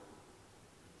kind.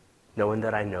 "No one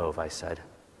that I know of," I said.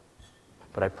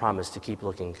 But I promised to keep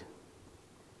looking.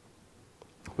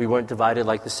 We weren't divided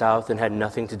like the South and had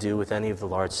nothing to do with any of the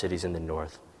large cities in the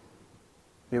North.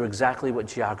 We were exactly what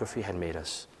geography had made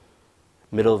us.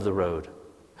 Middle of the road.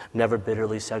 Never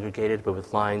bitterly segregated, but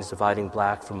with lines dividing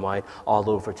black from white all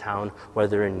over town,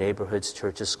 whether in neighborhoods,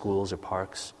 churches, schools, or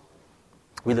parks.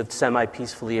 We lived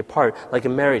semi-peacefully apart, like a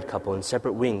married couple in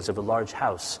separate wings of a large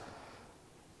house.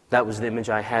 That was the image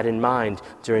I had in mind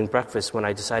during breakfast when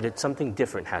I decided something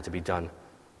different had to be done.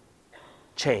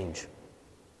 Change.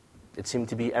 It seemed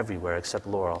to be everywhere except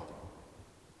Laurel.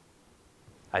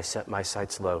 I set my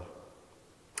sights low.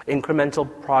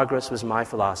 Incremental progress was my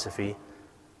philosophy.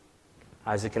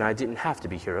 Isaac and I didn't have to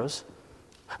be heroes.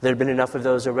 There had been enough of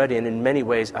those already, and in many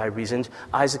ways, I reasoned,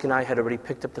 Isaac and I had already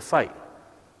picked up the fight.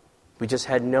 We just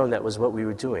hadn't known that was what we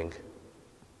were doing.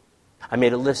 I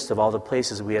made a list of all the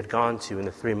places we had gone to in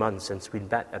the 3 months since we'd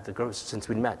met.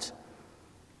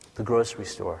 The grocery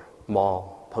store,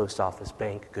 mall, post office,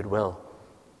 bank, Goodwill.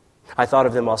 I thought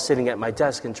of them while sitting at my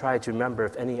desk and tried to remember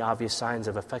if any obvious signs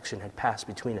of affection had passed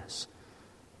between us.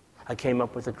 I came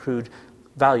up with a crude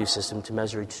value system to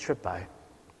measure each trip by.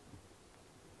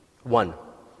 1,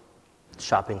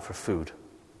 shopping for food.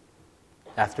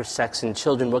 After sex and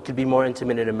children, what could be more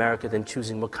intimate in America than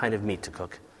choosing what kind of meat to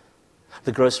cook?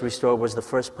 The grocery store was the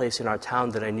first place in our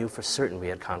town that I knew for certain we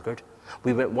had conquered.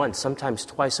 We went once, sometimes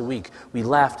twice a week. We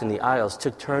laughed in the aisles,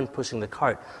 took turns pushing the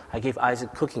cart. I gave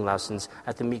Isaac cooking lessons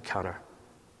at the meat counter.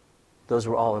 Those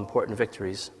were all important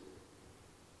victories.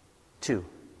 2,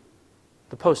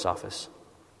 the post office.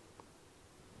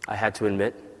 I had to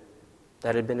admit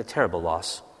that had been a terrible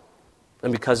loss.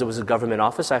 And because it was a government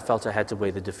office, I felt I had to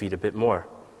weigh the defeat a bit more.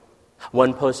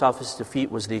 1 post office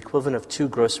defeat was the equivalent of 2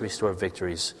 grocery store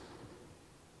victories.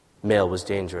 Mail was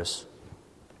dangerous.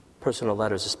 Personal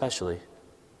letters especially.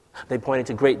 They pointed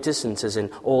to great distances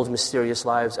in old, mysterious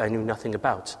lives I knew nothing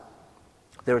about.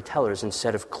 There were tellers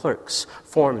instead of clerks,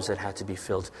 forms that had to be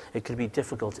filled. It could be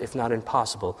difficult, if not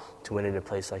impossible, to win in a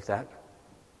place like that.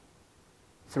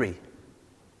 3,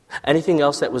 anything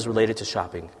else that was related to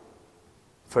shopping.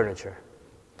 Furniture,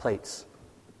 plates,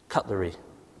 cutlery.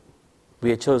 We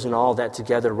had chosen all that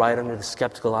together right under the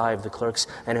skeptical eye of the clerks,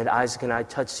 and had Isaac and I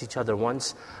touched each other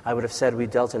once, I would have said we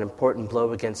dealt an important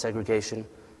blow against segregation.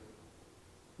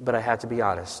 But I had to be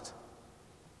honest.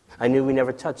 I knew we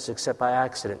never touched except by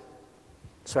accident,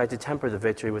 so I had to temper the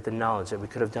victory with the knowledge that we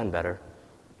could have done better.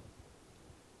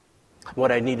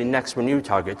 What I needed next were new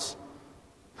targets.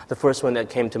 The first one that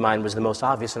came to mind was the most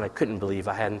obvious, and I couldn't believe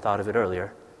I hadn't thought of it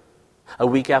earlier. A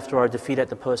week after our defeat at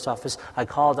the post office, I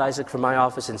called Isaac from my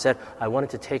office and said I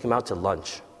wanted to take him out to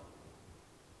lunch.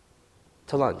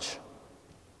 To lunch.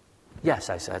 Yes,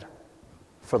 I said.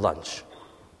 For lunch.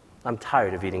 I'm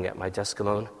tired of eating at my desk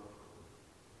alone.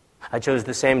 I chose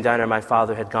the same diner my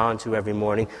father had gone to every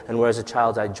morning, and where as a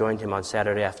child I joined him on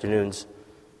Saturday afternoons.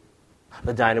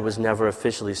 The diner was never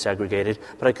officially segregated,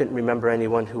 but I couldn't remember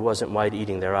anyone who wasn't white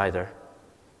eating there either.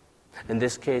 In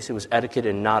this case, it was etiquette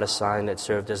and not a sign that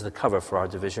served as the cover for our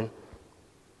division.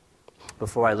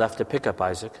 Before I left to pick up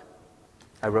Isaac,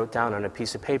 I wrote down on a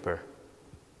piece of paper,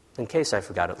 in case I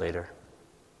forgot it later,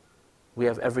 "We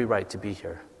have every right to be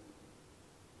here."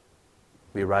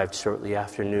 We arrived shortly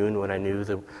after noon when I knew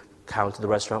the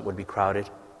restaurant would be crowded.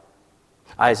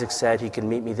 Isaac said he could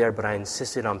meet me there, but I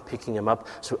insisted on picking him up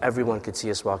so everyone could see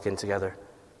us walk in together.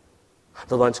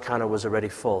 The lunch counter was already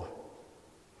full.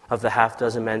 Of the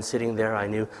half-dozen men sitting there, I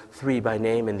knew 3 by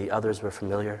name and the others were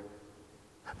familiar.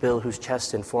 Bill, whose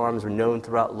chest and forearms were known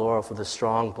throughout Laurel for the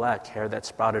strong black hair that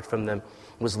sprouted from them,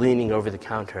 was leaning over the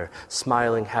counter,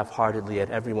 smiling half-heartedly at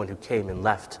everyone who came and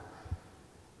left.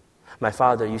 My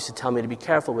father used to tell me to be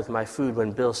careful with my food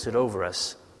when Bill stood over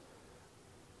us.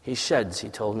 "He sheds," he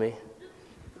told me,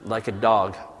 "like a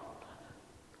dog."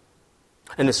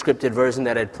 In the scripted version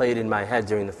that had played in my head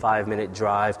during the 5-minute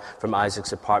drive from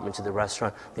Isaac's apartment to the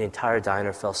restaurant, the entire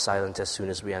diner fell silent as soon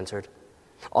as we entered.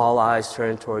 All eyes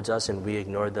turned towards us and we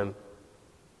ignored them.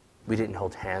 We didn't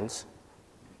hold hands.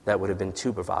 That would have been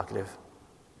too provocative.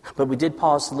 But we did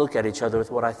pause to look at each other with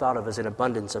what I thought of as an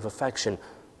abundance of affection.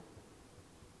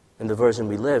 In the version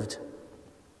we lived,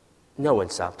 no one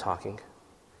stopped talking.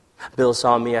 Bill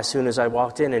saw me as soon as I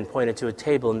walked in and pointed to a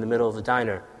table in the middle of the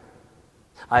diner.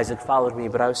 Isaac followed me,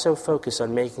 but I was so focused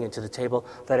on making it to the table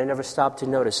that I never stopped to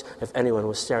notice if anyone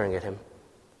was staring at him.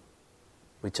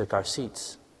 We took our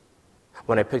seats.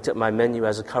 When I picked up my menu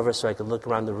as a cover so I could look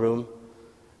around the room,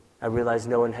 I realized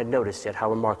no one had noticed yet how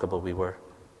remarkable we were.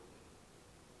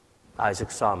 Isaac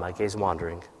saw my gaze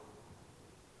wandering.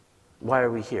 "Why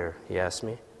are we here?" he asked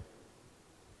me.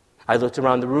 I looked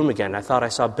around the room again. I thought I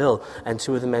saw Bill and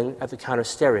 2 of the men at the counter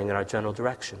staring in our general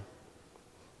direction.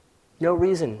 "No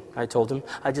reason," I told him.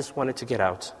 "I just wanted to get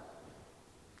out."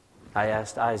 I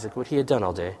asked Isaac what he had done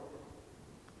all day.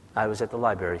 "I was at the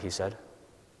library," he said.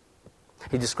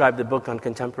 He described the book on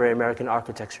contemporary American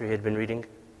architecture he had been reading.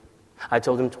 I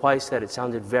told him twice that it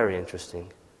sounded very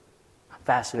interesting.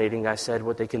 "Fascinating," I said,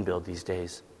 "what they can build these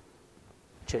days."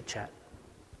 Chit-chat.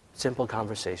 Simple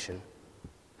conversation.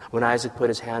 When Isaac put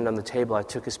his hand on the table, I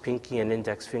took his pinky and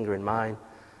index finger in mine,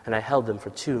 and I held them for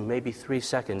 2, maybe 3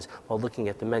 seconds while looking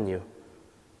at the menu.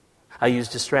 I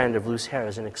used a strand of loose hair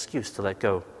as an excuse to let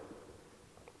go.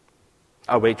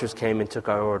 Our waitress came and took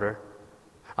our order.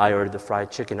 I ordered the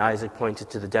fried chicken. Isaac pointed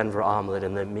to the Denver omelet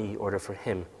and let me order for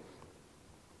him.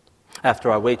 After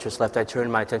our waitress left, I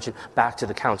turned my attention back to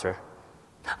the counter.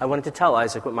 I wanted to tell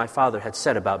Isaac what my father had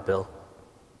said about Bill,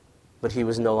 but he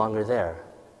was no longer there.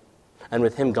 And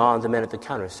with him gone, the men at the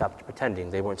counter stopped pretending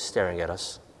they weren't staring at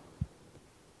us.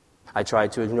 I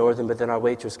tried to ignore them, but then our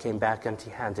waitress came back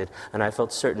empty-handed, and I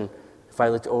felt certain if I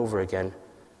looked over again,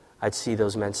 I'd see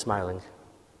those men smiling.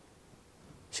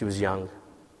 She was young,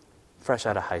 fresh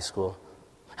out of high school.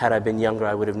 Had I been younger,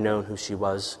 I would have known who she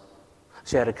was.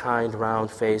 She had a kind,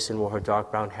 round face and wore her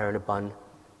dark brown hair in a bun.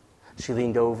 She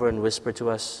leaned over and whispered to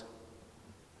us,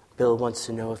 "Bill wants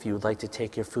to know if you would like to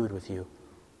take your food with you."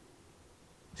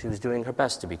 She was doing her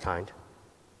best to be kind.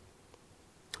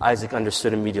 Isaac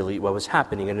understood immediately what was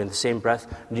happening and in the same breath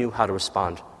knew how to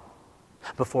respond.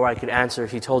 Before I could answer,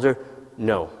 he told her,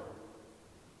 "No,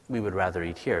 we would rather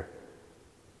eat here."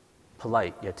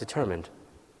 Polite yet determined.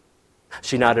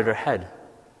 She nodded her head.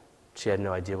 She had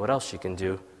no idea what else she can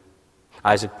do.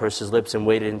 Isaac pursed his lips and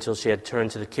waited until she had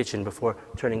turned to the kitchen before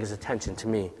turning his attention to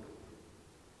me.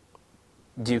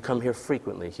 "Do you come here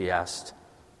frequently?" he asked.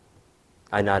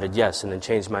 I nodded yes and then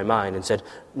changed my mind and said,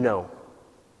 "No,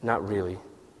 not really."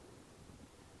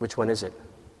 "Which one is it?"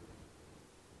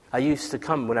 "I used to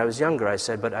come when I was younger," I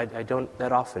said, "but I don't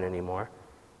that often anymore."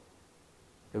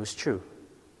 It was true.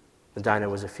 The diner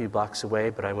was a few blocks away,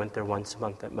 but I went there once a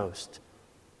month at most.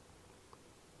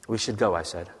 "We should go," I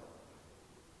said.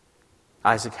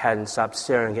 Isaac hadn't stopped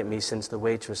staring at me since the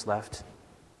waitress left.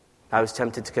 I was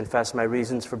tempted to confess my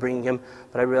reasons for bringing him,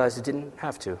 but I realized it didn't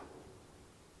have to.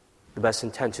 The best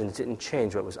intentions didn't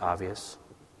change what was obvious.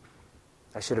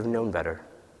 I should have known better.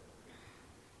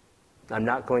 "I'm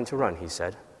not going to run," he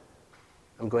said.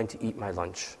 "I'm going to eat my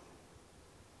lunch."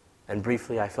 And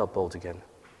briefly, I felt bold again.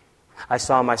 I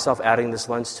saw myself adding this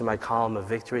lunch to my column of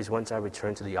victories once I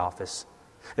returned to the office.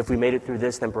 If we made it through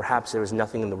this, then perhaps there was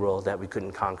nothing in the world that we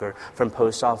couldn't conquer, from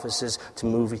post offices to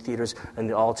movie theaters and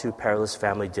the all-too-perilous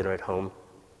family dinner at home.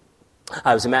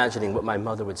 I was imagining what my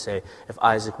mother would say if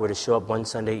Isaac were to show up one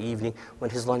Sunday evening when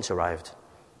his lunch arrived.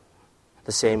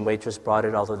 The same waitress brought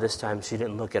it, although this time she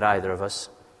didn't look at either of us.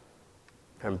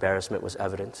 Her embarrassment was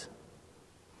evident.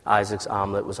 Isaac's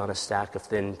omelet was on a stack of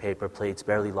thin paper plates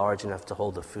barely large enough to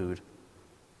hold the food.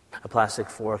 A plastic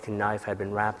fork and knife had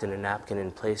been wrapped in a napkin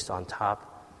and placed on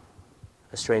top,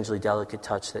 a strangely delicate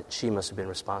touch that she must have been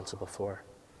responsible for.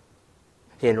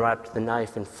 He unwrapped the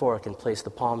knife and fork and placed the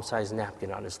palm-sized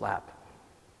napkin on his lap.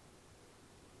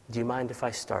 "Do you mind if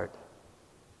I start?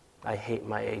 I hate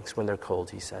my eggs when they're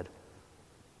cold," he said.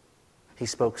 He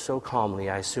spoke so calmly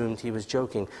I assumed he was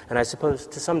joking, and I suppose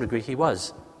to some degree he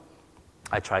was.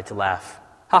 I tried to laugh.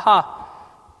 "Ha ha!"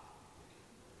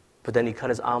 But then he cut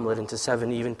his omelet into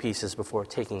 7 even pieces before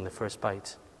taking the first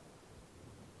bite.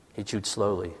 He chewed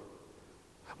slowly.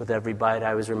 With every bite,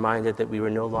 I was reminded that we were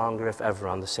no longer, if ever,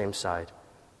 on the same side.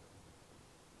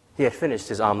 He had finished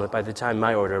his omelet by the time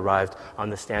my order arrived on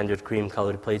the standard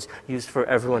cream-colored plates used for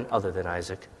everyone other than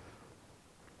Isaac.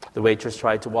 The waitress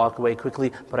tried to walk away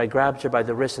quickly, but I grabbed her by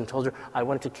the wrist and told her I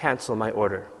wanted to cancel my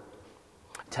order.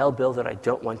 "Tell Bill that I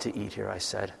don't want to eat here," I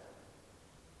said.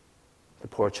 The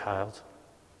poor child.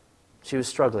 She was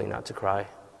struggling not to cry.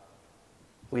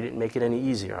 We didn't make it any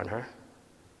easier on her.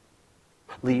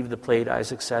 "Leave the plate,"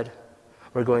 Isaac said.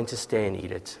 "We're going to stay and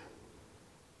eat it."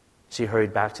 She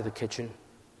hurried back to the kitchen.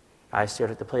 I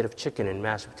stared at the plate of chicken and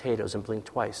mashed potatoes and blinked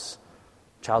twice,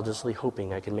 childishly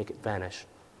hoping I could make it vanish.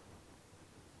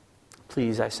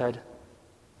 "Please," I said,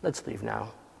 "let's leave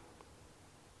now."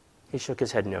 He shook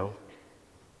his head no.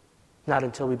 "Not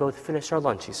until we both finish our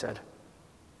lunch," he said.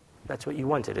 "That's what you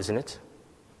wanted, isn't it?"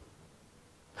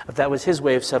 If that was his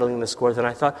way of settling the score, then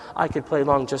I thought I could play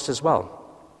along just as well.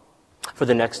 For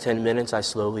the next 10 minutes, I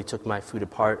slowly took my food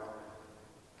apart,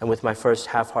 and with my first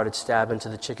half-hearted stab into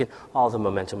the chicken, all the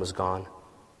momentum was gone.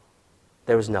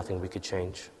 There was nothing we could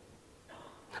change.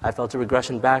 I felt a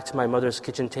regression back to my mother's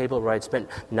kitchen table where I'd spent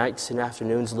nights and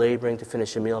afternoons laboring to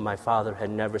finish a meal my father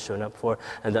had never shown up for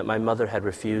and that my mother had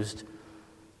refused.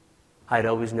 I had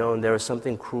always known there was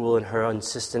something cruel in her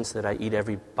insistence that I eat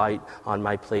every bite on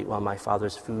my plate while my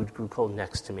father's food grew cold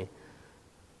next to me.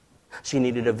 She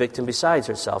needed a victim besides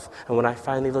herself, and when I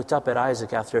finally looked up at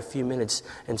Isaac after a few minutes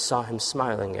and saw him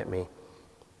smiling at me,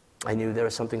 I knew there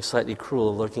was something slightly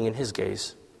cruel lurking in his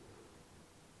gaze.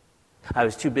 I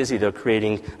was too busy, though,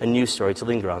 creating a new story to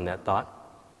linger on that thought.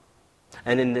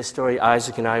 And in this story,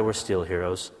 Isaac and I were still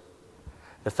heroes.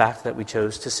 The fact that we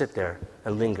chose to sit there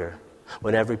and linger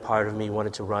when every part of me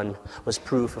wanted to run was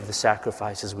proof of the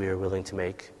sacrifices we were willing to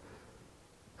make.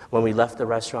 When we left the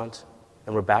restaurant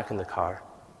and were back in the car,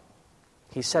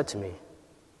 he said to me,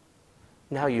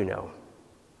 "Now you know.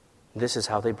 This is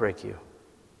how they break you,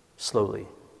 slowly,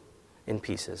 in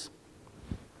pieces."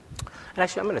 And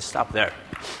actually, I'm going to stop there,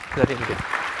 because I think we could...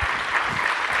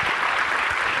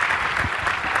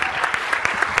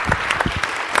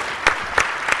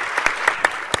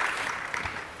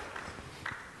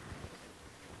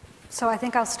 So I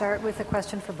think I'll start with a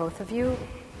question for both of you,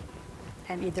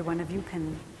 and either one of you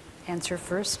can answer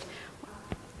first.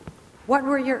 What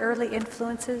were your early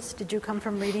influences? Did you come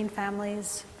from reading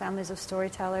families of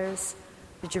storytellers?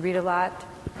 Did you read a lot?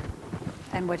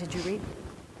 And what did you read?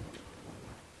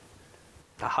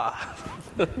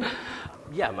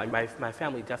 Yeah, my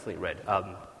family definitely read.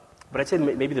 But I'd say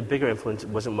maybe the bigger influence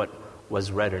wasn't what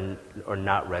was read or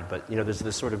not read, but there's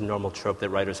this sort of normal trope that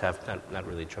writers have, not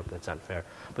really a trope, that's not fair,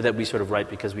 but that we sort of write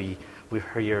because we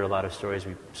hear a lot of stories,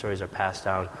 stories are passed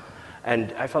down.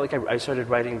 And I felt like I started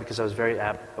writing because I was very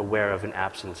aware of an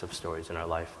absence of stories in our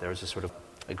life. There was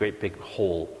a great big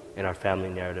hole in our family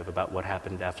narrative about what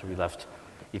happened after we left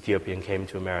Ethiopia and came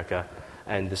to America,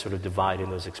 and the sort of divide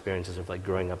in those experiences of like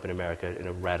growing up in America in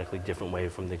a radically different way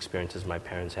from the experiences my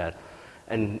parents had,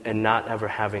 and not ever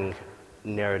having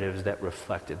narratives that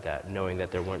reflected that, knowing that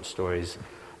there weren't stories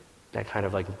that kind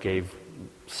of like gave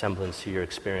semblance to your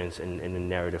experience in a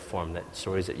narrative form, that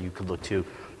stories that you could look to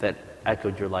that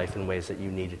echoed your life in ways that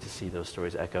you needed to see those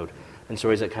stories echoed, and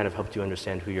stories that kind of helped you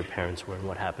understand who your parents were and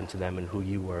what happened to them and who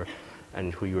you were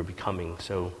and who you were becoming.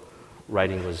 So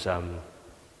writing was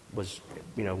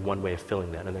one way of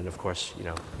filling that. And then of course,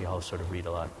 we all sort of read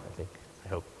a lot, I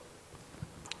hope.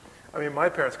 I mean, my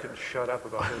parents couldn't shut up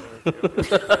about it.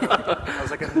 I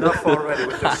was like, enough already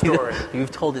with this story.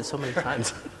 You've told it so many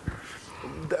times.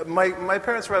 My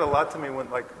parents read a lot to me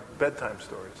when, like, bedtime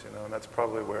stories, and that's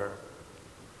probably where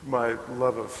my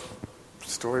love of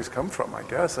stories come from, I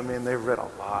guess. I mean, they read a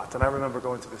lot. And I remember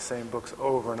going to the same books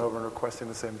over and over and requesting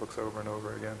the same books over and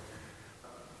over again.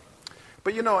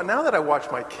 But, now that I watch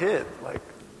my kid, like,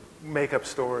 make up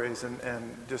stories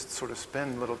and just sort of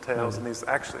spin little tales in these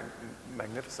actually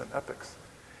magnificent epics.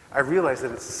 I realize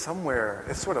that it's somewhere,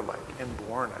 it's sort of like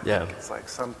inborn, I think. It's like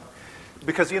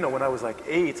because, when I was like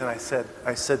 8 and I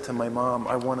said to my mom,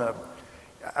 I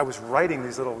was writing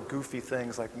these little goofy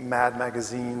things like Mad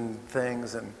Magazine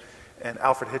things and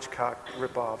Alfred Hitchcock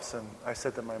ripoffs, and I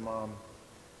said to my mom,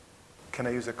 can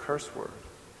I use a curse word?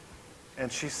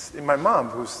 And my mom,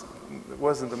 who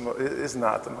is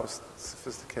not the most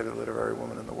sophisticated literary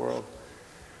woman in the world,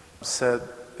 said,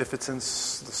 if it's in the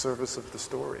service of the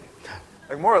story.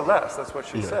 Like, more or less, that's what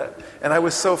she said. And I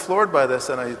was so floored by this,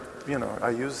 and I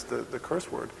used the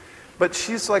curse word. But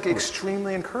she's like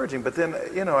extremely encouraging. But then,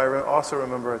 I also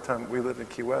remember a time we lived in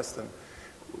Key West, and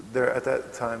at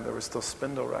that time there were still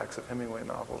spindle racks of Hemingway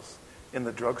novels in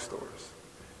the drugstores.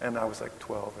 And I was like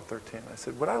 12 or 13. I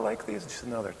said, would I like these? And she said,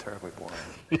 no, they're terribly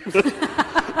boring.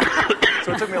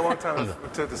 So it took me a long time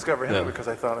to discover him because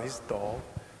I thought, he's dull.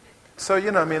 So,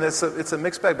 it's a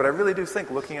mixed bag. But I really do think,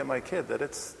 looking at my kid, that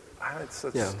it's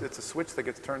a switch that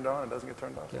gets turned on and doesn't get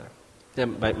turned off. Yeah,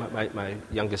 my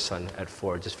youngest son at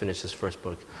 4 just finished his first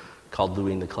book called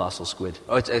Louis and the Colossal Squid.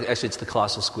 Oh, it's the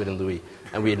Colossal Squid and Louis.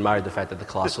 And we admired the fact that the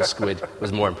Colossal Squid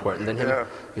was more important than him. Yeah.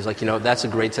 He's like, that's a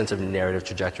great sense of narrative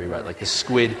trajectory, right? Like, the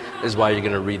squid is why you're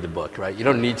going to read the book, right? You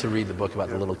don't need to read the book about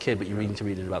the little kid, but you need to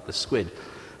read it about the squid.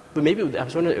 But maybe, I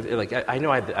was wondering, I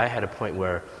know I had a point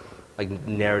where,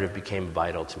 narrative became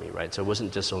vital to me, right? So it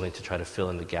wasn't just only to try to fill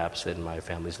in the gaps in my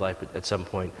family's life, but at some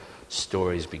point,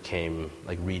 stories became,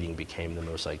 reading became the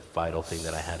most, vital thing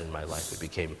that I had in my life. It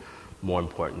became more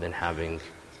important than having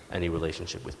any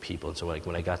relationship with people. And so,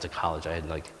 when I got to college, I had,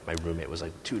 my roommate was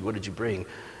like, dude, what did you bring?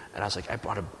 And I was like, I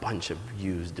brought a bunch of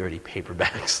used, dirty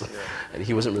paperbacks. And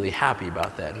he wasn't really happy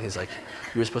about that. And he's like,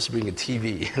 you were supposed to bring a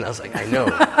TV. And I was like, I know,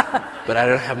 but I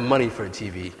don't have money for a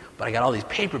TV. But I got all these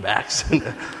paperbacks.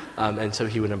 And so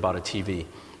he went and bought a TV.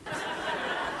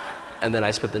 And then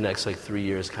I spent the next 3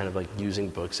 years kind of using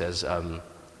books as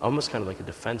almost kind of a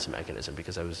defense mechanism,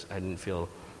 because I didn't feel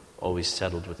always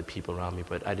settled with the people around me,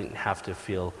 but I didn't have to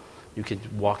feel, you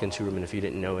could walk into a room and if you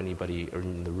didn't know anybody or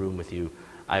in the room with you,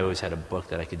 I always had a book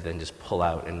that I could then just pull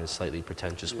out in a slightly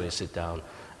pretentious way, sit down,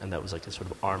 and that was a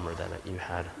sort of armor that you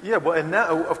had. Yeah, well, and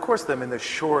now, of course, the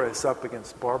shore is up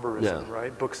against barbarism,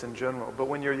 right? Books in general. But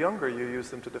when you're younger, you use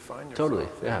them to define yourself. Totally,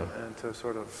 yeah. And to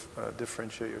sort of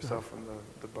differentiate yourself from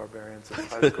the barbarians in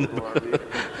high school who are reading.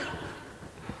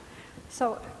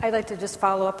 So I'd like to just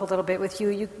follow up a little bit with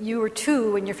you. You were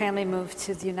 2 when your family moved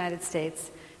to the United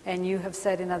States, and you have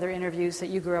said in other interviews that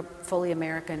you grew up fully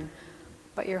American,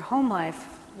 but your home life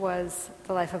was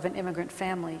the life of an immigrant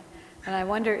family. And I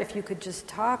wonder if you could just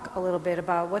talk a little bit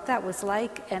about what that was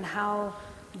like and how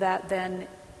that then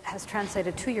has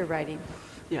translated to your writing.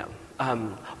 Yeah.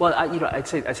 Well, I'd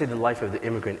say the life of the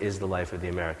immigrant is the life of the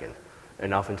American.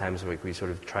 And oftentimes we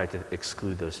sort of try to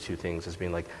exclude those two things as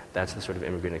being that's the sort of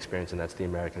immigrant experience and that's the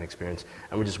American experience.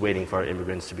 And we're just waiting for our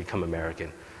immigrants to become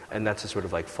American. And that's a sort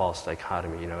of false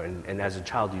dichotomy, And as a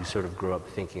child, you sort of grow up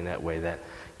thinking that way, that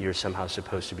you're somehow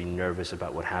supposed to be nervous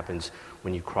about what happens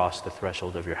when you cross the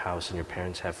threshold of your house and your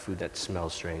parents have food that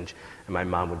smells strange. And my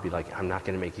mom would be like, I'm not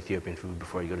going to make Ethiopian food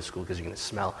before you go to school because you're going to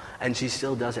smell. And she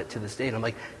still does it to this day. And I'm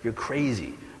like, you're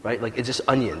crazy, right? It's just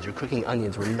onions. You're cooking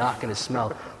onions. We're not going to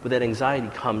smell. But that anxiety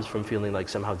comes from feeling like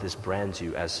somehow this brands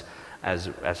you as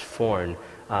foreign.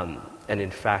 And in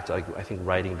fact, I think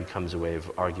writing becomes a way of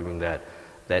arguing that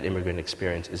immigrant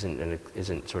experience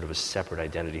isn't sort of a separate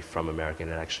identity from American.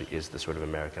 It actually is the sort of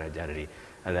American identity,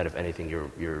 and that if anything,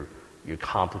 you're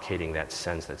complicating that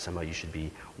sense that somehow you should be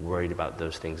worried about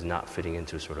those things not fitting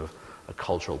into sort of a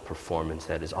cultural performance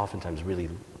that is oftentimes really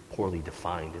poorly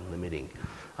defined and limiting.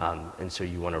 And so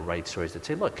you want to write stories that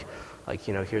say, look,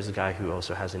 here's a guy who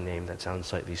also has a name that sounds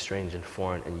slightly strange and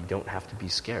foreign, and you don't have to be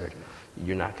scared.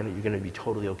 You're going to be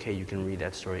totally okay. You can read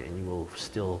that story, and you will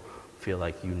still feel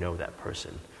like you know that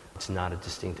person. It's not a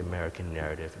distinct American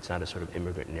narrative. It's not a sort of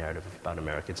immigrant narrative about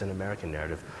America. It's an American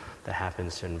narrative that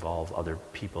happens to involve other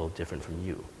people different from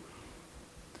you.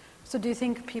 So do you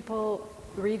think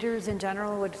readers in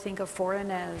general, would think of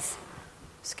foreign as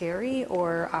scary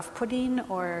or off-putting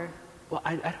or? Well,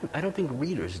 I don't think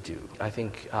readers do. I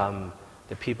think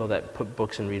the people that put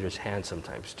books in readers' hands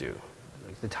sometimes do.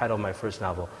 The title of my first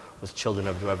novel was Children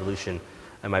of the Revolution,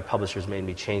 and my publishers made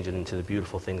me change it into The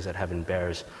Beautiful Things That Heaven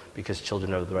Bears, because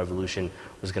Children of the Revolution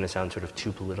was going to sound sort of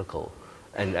too political.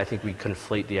 And I think we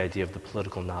conflate the idea of the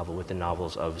political novel with the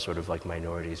novels of sort of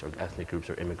minorities or ethnic groups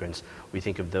or immigrants. We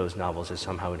think of those novels as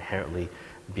somehow inherently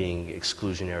being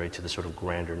exclusionary to the sort of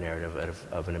grander narrative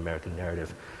of an American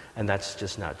narrative. And that's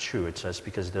just not true. It's just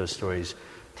because those stories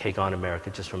take on America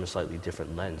just from a slightly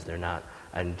different lens. They're not,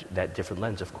 and that different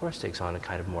lens, of course, takes on a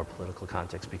kind of more political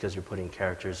context because you're putting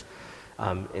characters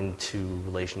into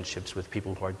relationships with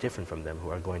people who are different from them, who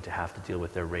are going to have to deal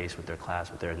with their race, with their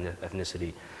class, with their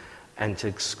ethnicity. And to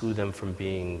exclude them from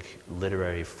being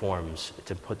literary forms,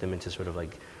 to put them into sort of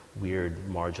like weird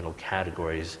marginal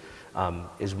categories,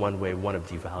 is one of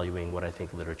devaluing what I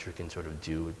think literature can sort of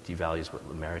do. It devalues what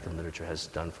American literature has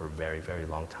done for a very, very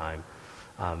long time.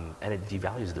 And it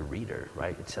devalues the reader,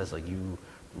 right? It says like you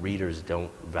readers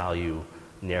don't value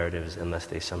narratives unless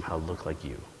they somehow look like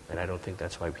you. And I don't think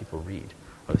that's why people read.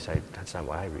 At least that's not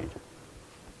why I read.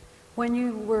 When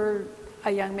you were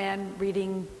a young man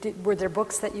reading, were there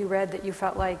books that you read that you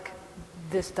felt like,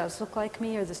 this does look like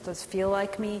me, or this does feel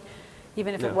like me,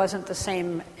 even if it wasn't the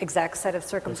same exact set of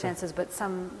circumstances, but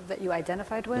some that you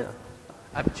identified with?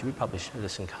 Yeah. I bet you we probably share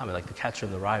this in common. Like The Catcher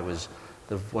in the Rye was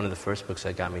one of the first books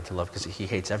that got me to love, because he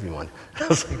hates everyone. I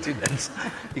was like, dude,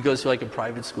 he goes to like a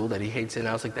private school that he hates, and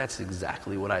I was like, that's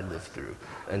exactly what I lived through.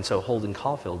 And so Holden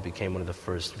Caulfield became one of the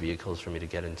first vehicles for me to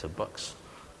get into books.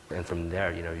 And from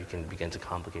there, you can begin to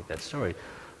complicate that story.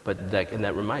 But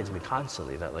that reminds me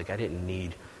constantly that like I didn't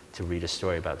need to read a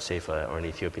story about Seifa or an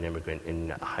Ethiopian immigrant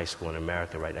in high school in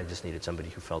America, right? I just needed somebody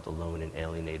who felt alone and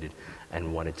alienated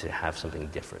and wanted to have something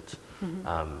different.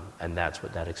 Mm-hmm. And that's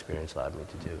what that experience allowed me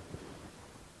to do.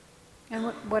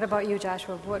 And what about you,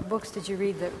 Joshua? What books did you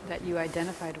read that you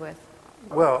identified with?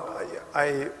 Well,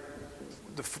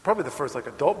 probably the first like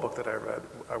adult book that I read,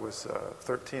 I was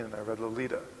 13 and I read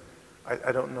Lolita.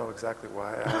 I don't know exactly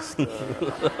why.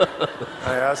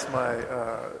 I asked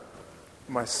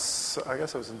I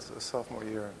guess I was in a sophomore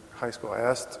year in high school. I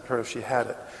asked her if she had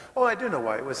it. Oh, I do know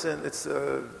why. It's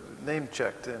name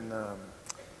checked in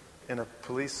a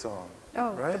police song.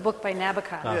 Oh, right? The book by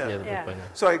Nabokov. Oh, yeah, the book by Nabokov.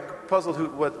 So I puzzled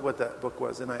what that book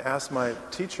was, and I asked my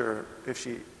teacher if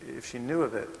she knew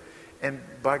of it, and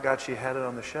by God, she had it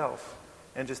on the shelf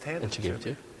and just handed it to me. And she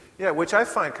gave it to you? Yeah, which I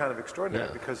find kind of extraordinary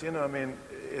because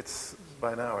it's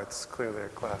by now it's clearly a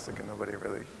classic and nobody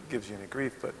really gives you any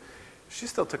grief, but she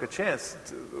still took a chance.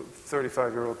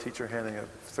 35-year-old teacher handing a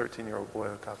 13-year-old boy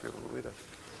a copy of Lolita.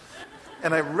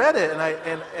 And I read it,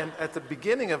 and at the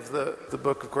beginning of the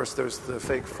book, of course, there's the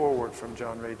fake foreword from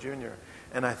John Ray Jr.,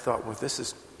 and I thought, well, this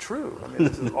is true. I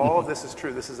mean, all of this is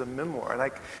true. This is a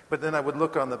memoir. But then I would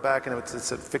look on the back, and it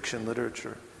said fiction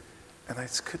literature, and I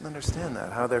just couldn't understand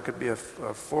that, how there could be a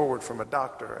foreword from a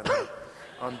doctor, and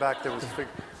on back there was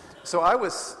fiction. So I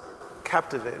was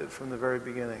captivated from the very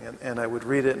beginning, and I would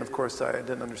read it, and of course I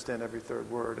didn't understand every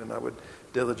third word, and I would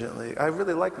I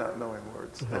really like not knowing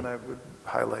words, and I would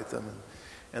highlight them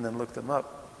and then look them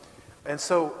up. And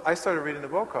so I started reading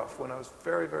Nabokov when I was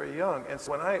very, very young, and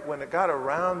so when it got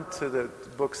around to the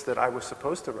books that I was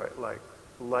supposed to write,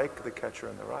 like The Catcher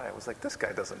in the Rye, I was like, this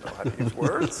guy doesn't know how to use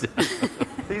words.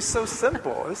 He's so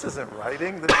simple. This isn't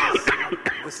writing,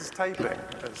 this is typing.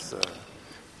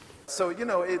 So,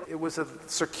 it was a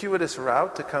circuitous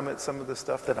route to come at some of the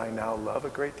stuff that I now love a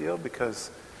great deal,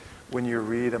 because when you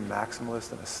read a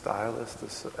maximalist and a stylist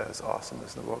as awesome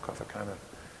as Nabokov, it kind of,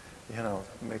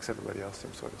 makes everybody else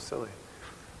seem sort of silly.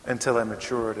 Until I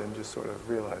matured and just sort of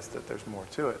realized that there's more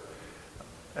to it.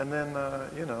 And then,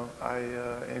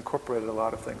 I incorporated a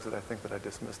lot of things that I think that I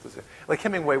dismissed as like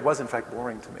Hemingway was in fact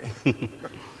boring to me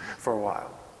for a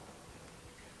while.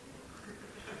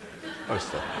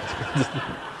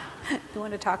 You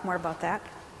want to talk more about that?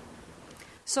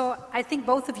 So I think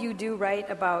both of you do write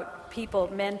about people,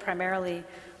 men primarily,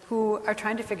 who are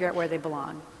trying to figure out where they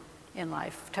belong in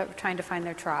life, trying to find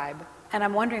their tribe. And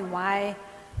I'm wondering why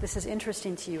this is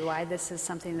interesting to you, why this is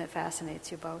something that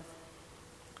fascinates you both.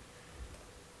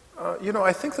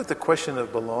 I think that the question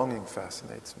of belonging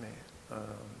fascinates me.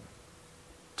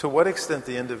 To what extent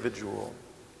the individual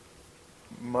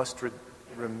must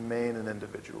remain an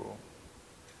individual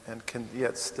and can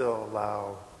yet still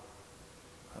allow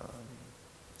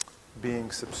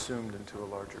being subsumed into a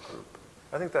larger group.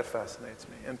 I think that fascinates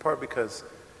me, in part because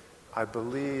I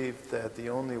believe that the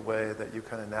only way that you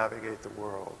kind of navigate the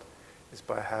world is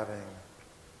by having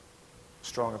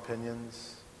strong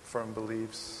opinions, firm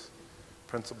beliefs,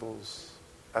 principles,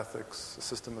 ethics, a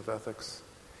system of ethics.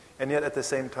 And yet at the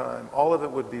same time, all of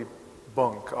it would be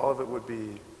bunk, all of it would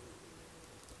be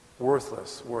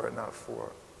worthless were it not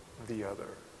for the other.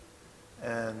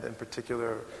 And in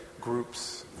particular,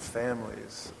 groups,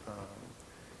 families,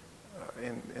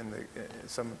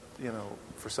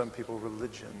 for some people,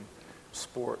 religion,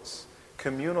 sports,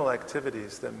 communal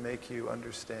activities that make you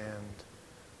understand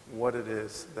what it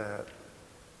is that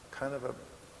kind of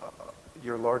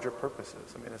your larger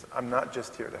purposes. I mean, I'm not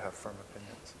just here to have firm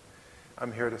opinions.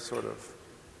 I'm here to sort of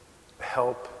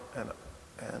help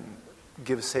and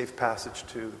give safe passage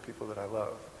to the people that I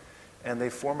love. And they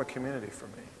form a community for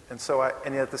me.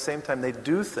 And yet at the same time, they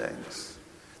do things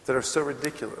that are so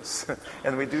ridiculous.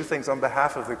 And we do things on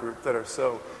behalf of the group that are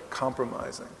so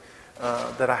compromising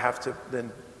that I have to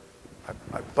then,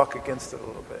 I buck against it a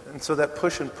little bit. And so that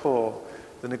push and pull,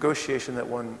 the negotiation that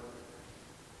one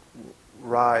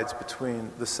rides between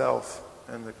the self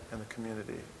and the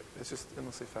community, it's just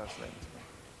endlessly fascinating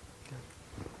to me.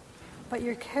 But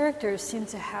your characters seem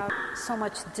to have so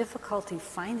much difficulty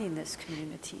finding this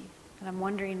community. And I'm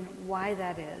wondering why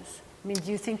that is. I mean,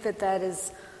 do you think that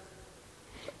is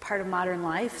part of modern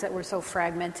life, that we're so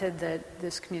fragmented that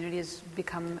this community has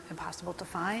become impossible to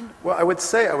find? Well, I would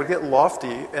get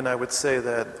lofty, and I would say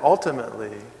that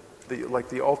ultimately,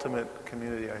 the ultimate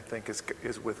community, I think,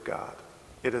 is with God.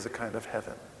 It is a kind of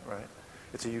heaven, right?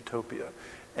 It's a utopia.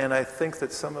 And I think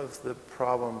that some of the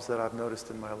problems that I've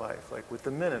noticed in my life, like with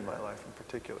the men in my life in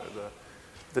particular,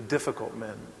 the difficult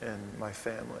men in my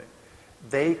family,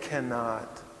 they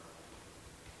cannot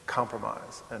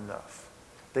compromise enough.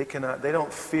 They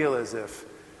don't feel as if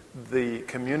the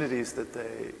communities that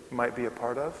they might be a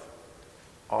part of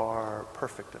are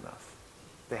perfect enough.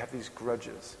 They have these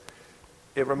grudges.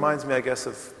 It reminds me, I guess,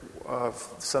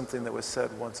 of something that was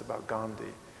said once about Gandhi.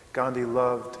 Gandhi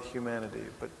loved humanity,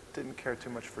 but didn't care too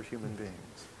much for human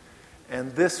beings.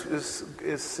 And this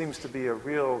seems to be a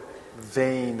real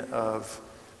vein of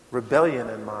rebellion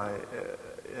in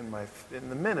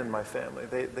the men in my family.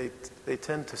 They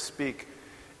tend to speak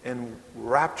in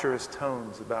rapturous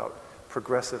tones about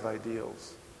progressive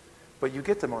ideals. But you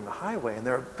get them on the highway, and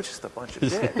they're just a bunch of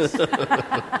dicks. And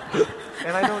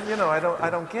I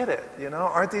don't get it.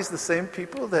 Aren't these the same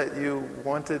people that you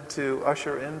wanted to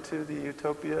usher into the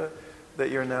utopia that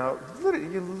you're now?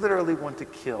 You literally want to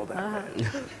kill that man,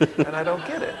 and I don't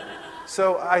get it.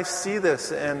 So I see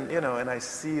this, and I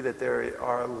see that there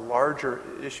are larger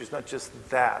issues, not just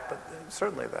that, but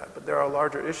certainly that. But there are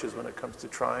larger issues when it comes to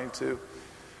trying to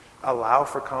allow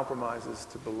for compromises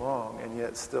to belong, and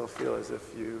yet still feel as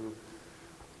if you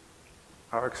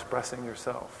are expressing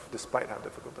yourself, despite how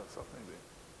difficult that stuff may be.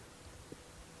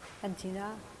 And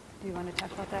Dinaw, do you want to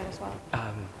talk about that as well?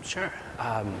 Sure.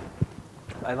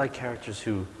 I like characters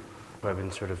who have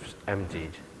been sort of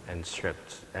emptied and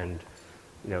stripped, and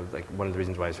like one of the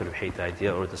reasons why I sort of hate the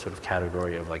idea or the sort of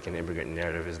category of like an immigrant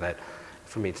narrative is that,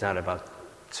 for me, it's not about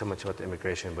so much about the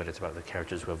immigration, but it's about the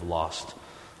characters who have lost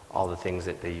all the things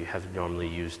that we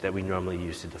normally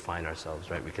use to define ourselves,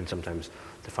 right? We can sometimes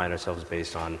define ourselves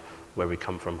based on where we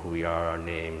come from, who we are, our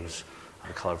names,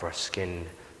 the color of our skin,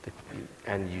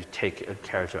 and you take a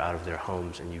character out of their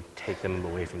homes and you take them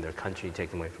away from their country, you take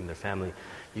them away from their family,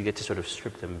 you get to sort of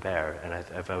strip them bare. And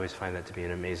I've always find that to be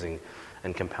an amazing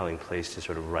and compelling place to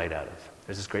sort of write out of.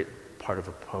 There's this great part of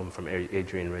a poem from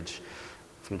Adrian Rich,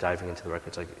 from Diving into the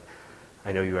Records, like,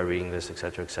 I know you are reading this,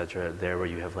 etc., there where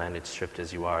you have landed stripped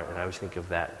as you are. And I always think of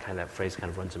that phrase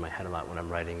kind of runs in my head a lot when I'm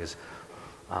writing is,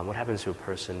 what happens to a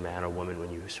person, man or woman,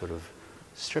 when you sort of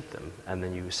strip them and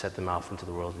then you set them off into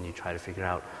the world and you try to figure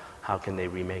out how can they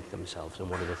remake themselves and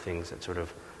what are the things that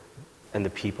and the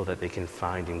people that they can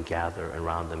find and gather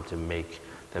around them to make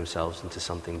themselves into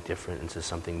something different, into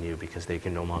something new, because they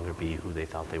can no longer be who they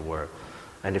thought they were.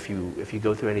 And if you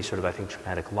go through any sort of, I think,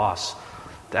 traumatic loss,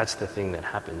 that's the thing that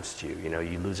happens to you.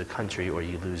 You lose a country, or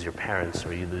you lose your parents,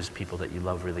 or you lose people that you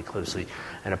love really closely,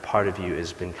 and a part of you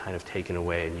has been kind of taken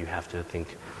away, and you have to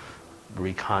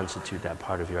reconstitute that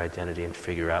part of your identity and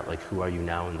figure out, like, who are you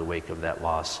now in the wake of that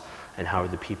loss, and how are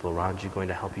the people around you going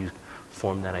to help you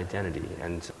form that identity.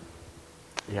 And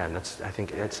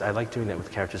I like doing that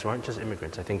with characters who aren't just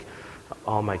immigrants. I think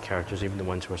all my characters, even the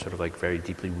ones who are sort of like very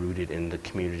deeply rooted in the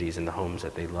communities and the homes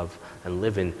that they love and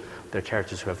live in, they're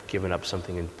characters who have given up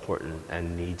something important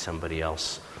and need somebody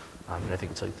else. And I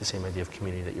think it's like the same idea of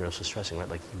community that you're also stressing, right?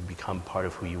 Like, you become part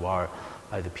of who you are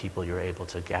by the people you're able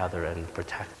to gather and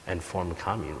protect and form a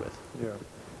commune with. Yeah.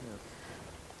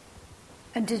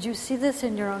 And did you see this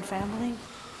in your own family?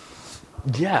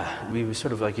 Yeah, we were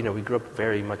sort of like, we grew up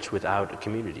very much without a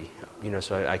community.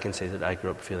 So I can say that I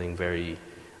grew up feeling very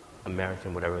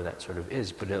American, whatever that sort of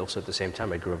is, but also at the same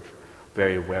time I grew up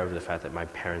very aware of the fact that my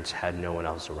parents had no one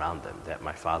else around them, that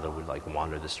my father would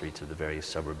wander the streets of the various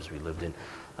suburbs we lived in,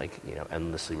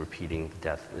 endlessly repeating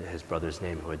his brother's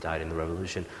name who had died in the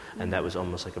revolution, and that was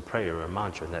almost like a prayer or a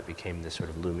mantra, and that became this sort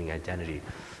of looming identity.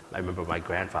 I remember my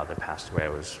grandfather passed away. I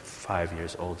was 5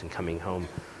 years old and coming home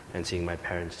and seeing my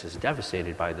parents just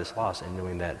devastated by this loss, and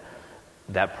knowing that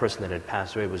that person that had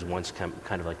passed away was once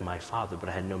kind of like my father, but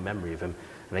I had no memory of him.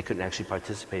 and I couldn't actually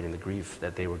participate in the grief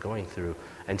that they were going through,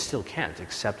 and still can't,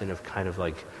 except in a kind of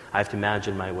like, I have to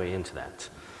imagine my way into that.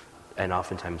 And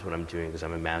oftentimes what I'm doing is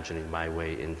I'm imagining my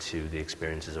way into the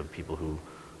experiences of people who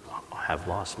have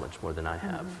lost much more than I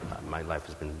have. My life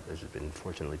has been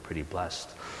fortunately pretty blessed.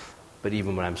 But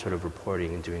even when I'm sort of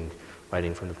reporting and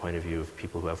writing from the point of view of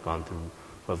people who have gone through,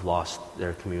 who have lost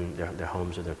their their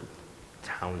homes or their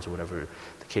towns or whatever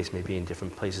the case may be in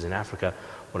different places in Africa,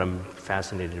 what I'm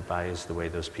fascinated by is the way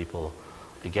those people,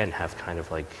 again, have kind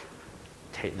of like,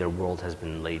 their world has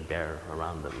been laid bare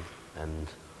around them. And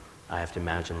I have to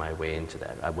imagine my way into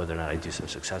that. Whether or not I do so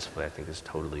successfully, I think is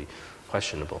totally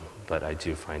questionable, but I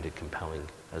do find it compelling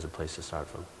as a place to start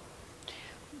from.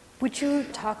 Would you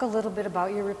talk a little bit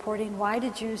about your reporting? Why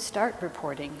did you start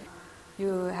reporting?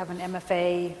 You have an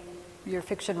MFA, you're a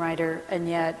fiction writer, and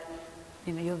yet,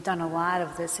 you've done a lot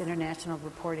of this international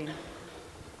reporting.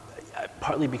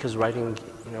 Partly because writing,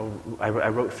 I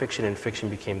wrote fiction, and fiction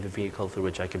became the vehicle through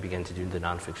which I could begin to do the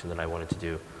nonfiction that I wanted to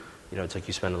do. It's like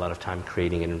you spend a lot of time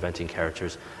creating and inventing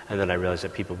characters, and then I realized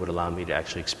that people would allow me to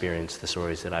actually experience the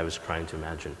stories that I was trying to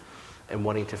imagine, and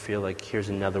wanting to feel like here's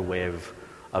another way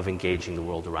of engaging the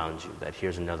world around you, that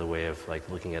here's another way of like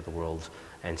looking at the world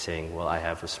and saying, well, I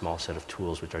have a small set of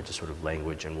tools which are just sort of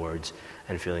language and words,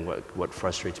 and feeling what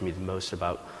frustrates me the most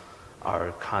about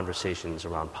our conversations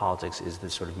around politics is the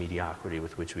sort of mediocrity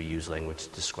with which we use language to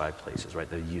describe places, right?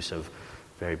 The use of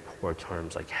very poor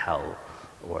terms like hell,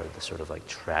 or the sort of like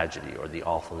tragedy, or the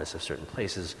awfulness of certain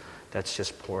places. That's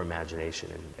just poor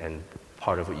imagination. And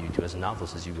part of what you do as a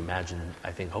novelist is you imagine,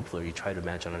 I think hopefully you try to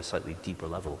imagine on a slightly deeper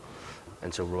level.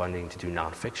 And so wanting to do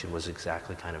nonfiction was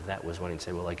exactly kind of that, was wanting to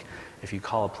say, well, like, if you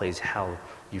call a place hell,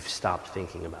 you've stopped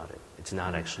thinking about it. It's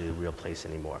not actually a real place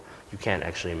anymore. You can't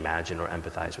actually imagine or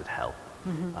empathize with hell.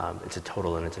 It's a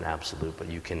total and it's an absolute, but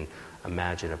you can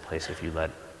imagine a place if you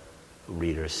let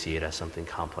readers see it as something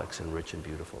complex and rich and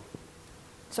beautiful.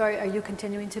 So are you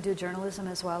continuing to do journalism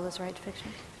as well as write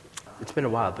fiction? It's been a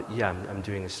while, but yeah, I'm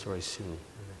doing a story soon, in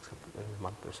the next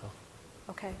month or so.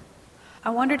 Okay. I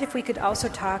wondered if we could also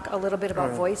talk a little bit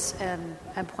about voice and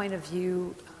point of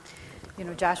view.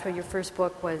 Joshua, your first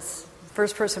book was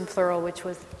first person plural, which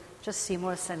was just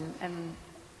seamless and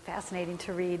fascinating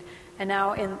to read. And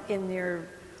now in your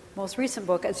most recent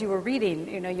book, as you were reading,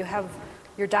 you have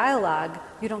your dialogue.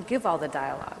 You don't give all the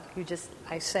dialogue. You just,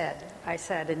 I said,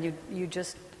 and you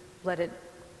just let it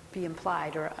be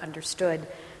implied or understood.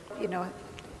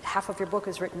 Half of your book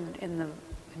is written in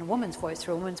a woman's voice,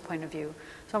 through a woman's point of view.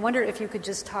 So I wonder if you could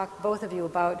just talk, both of you,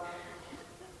 about,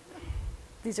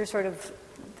 these are sort of,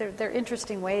 they're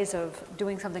interesting ways of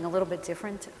doing something a little bit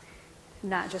different,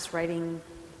 not just writing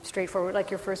straightforward,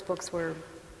 like your first books were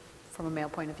from a male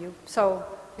point of view. So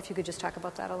if you could just talk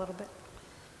about that a little bit.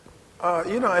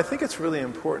 I think it's really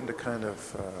important to kind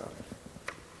of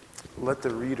let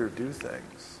the reader do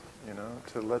things,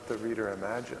 to let the reader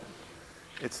imagine.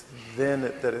 It's then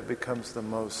that it becomes the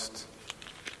most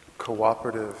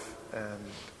cooperative and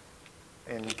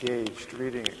engaged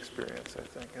reading experience, I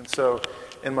think. And so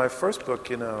in my first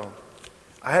book,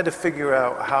 I had to figure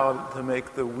out how to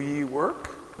make the we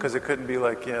work, because it couldn't be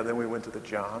like, then we went to the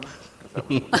John,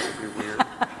 because that would be weird.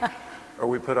 Or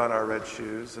we put on our red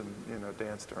shoes and,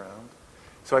 danced around.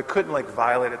 So I couldn't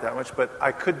violate it that much, but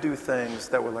I could do things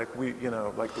that were like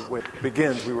the way it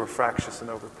begins, we were fractious and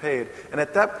overpaid. And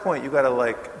at that point, you got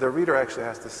to the reader actually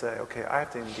has to say, okay, I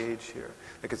have to engage here.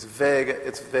 It's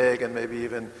vague and maybe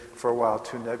even for a while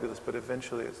too nebulous, but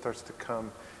eventually it starts to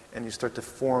come and you start to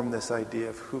form this idea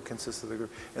of who consists of the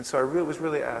group. And so I was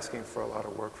really asking for a lot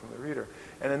of work from the reader.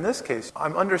 And in this case,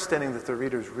 I'm understanding that the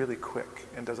reader is really quick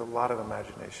and does a lot of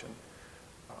imagination.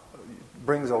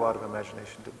 Brings a lot of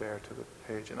imagination to bear to the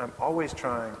page. And I'm always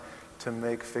trying to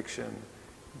make fiction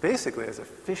basically as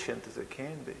efficient as it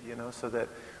can be, so that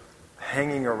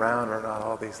hanging around are not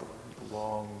all these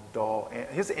long, dull...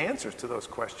 His answers to those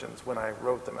questions, when I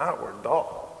wrote them out, were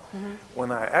dull. Mm-hmm.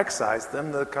 When I excised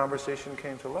them, the conversation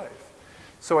came to life.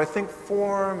 So I think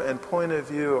form and point of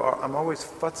view, I'm always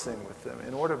futzing with them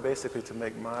in order basically to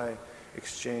make my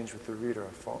exchange with the reader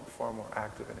far more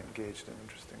active and engaged and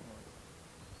interesting one.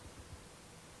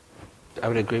 I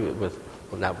would agree with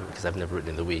not because I've never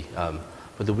written in the we,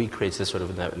 but the we creates this sort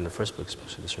of, in the first book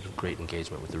especially, this sort of great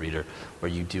engagement with the reader,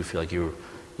 where you do feel like you're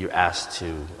asked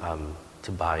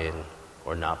to buy in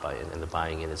or not buy in, and the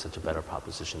buying in is such a better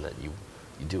proposition that you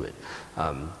do it.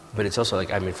 But it's also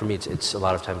for me, it's a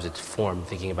lot of times it's form,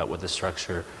 thinking about what the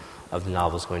structure of the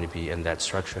novel is going to be, and that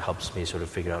structure helps me sort of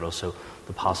figure out also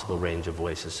the possible range of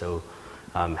voices. So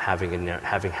having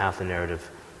half the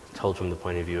narrative told from the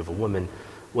point of view of a woman,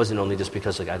 wasn't only just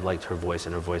because like I liked her voice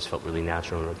and her voice felt really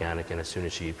natural and organic, and as soon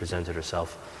as she presented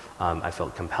herself, I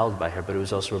felt compelled by her, but it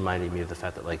was also reminding me of the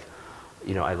fact that like,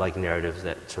 you know, I like narratives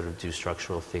that sort of do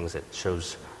structural things that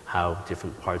shows how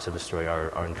different parts of a story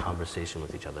are in conversation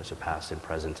with each other, so past and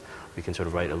present. We can sort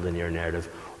of write a linear narrative,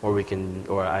 or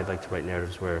I'd like to write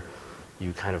narratives where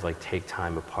you kind of like take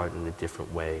time apart in a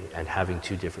different way, and having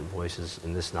two different voices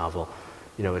in this novel,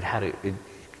 you know,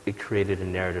 it created a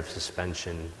narrative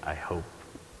suspension, I hope,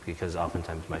 because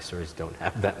oftentimes my stories don't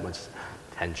have that much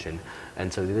tension.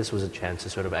 And so this was a chance to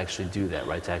sort of actually do that,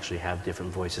 right? To actually have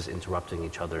different voices interrupting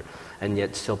each other, and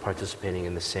yet still participating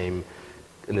in the same,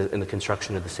 in the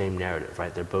construction of the same narrative,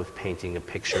 right? They're both painting a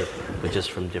picture, but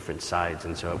just from different sides.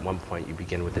 And so at one point you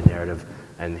begin with the narrative,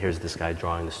 and here's this guy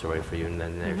drawing the story for you, and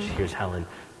then here's Helen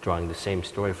drawing the same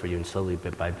story for you, and slowly,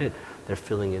 bit by bit, they're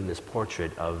filling in this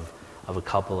portrait of a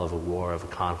couple, of a war, of a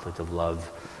conflict, of love,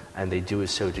 and they do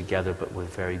so together, but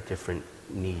with very different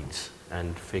needs,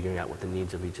 and figuring out what the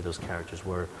needs of each of those characters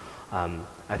were,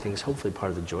 I think is hopefully part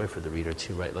of the joy for the reader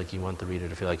too, right? Like you want the reader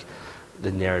to feel like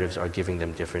the narratives are giving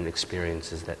them different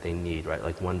experiences that they need, right?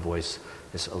 Like one voice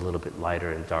is a little bit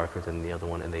lighter and darker than the other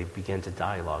one, and they begin to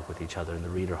dialogue with each other, and the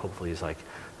reader hopefully is like,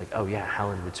 oh yeah,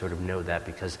 Helen would sort of know that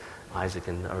because Isaac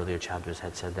in the earlier chapters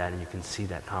had said that, and you can see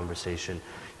that conversation.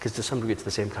 Because to some degree it's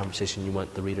the same conversation you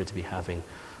want the reader to be having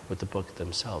with the book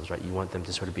themselves, right? You want them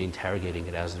to sort of be interrogating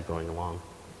it as they're going along.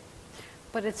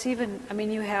 But it's even, I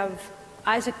mean, you have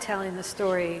Isaac telling the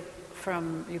story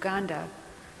from Uganda,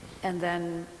 and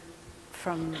then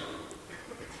from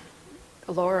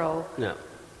Laurel,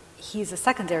 he's a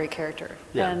secondary character.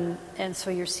 Yeah. And so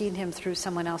you're seeing him through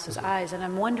someone else's eyes. And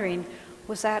I'm wondering,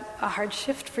 was that a hard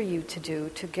shift for you to do,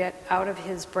 to get out of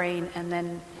his brain and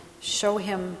then show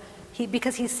him,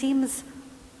 because he seems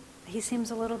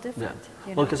a little different. Yeah.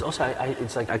 You know? Well, because also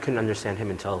it's like I couldn't understand him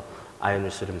until I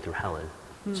understood him through Helen.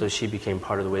 So she became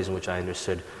part of the ways in which I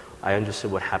understood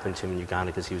what happened to him in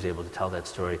Uganda because he was able to tell that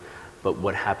story. But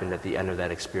what happened at the end of that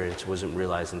experience wasn't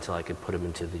realized until I could put him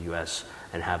into the U.S.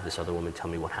 and have this other woman tell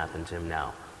me what happened to him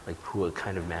now. Like, what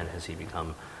kind of man has he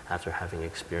become after having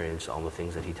experienced all the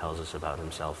things that he tells us about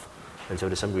himself? And so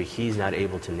to some degree, he's not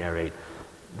able to narrate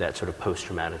that sort of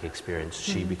post-traumatic experience.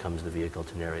 She becomes the vehicle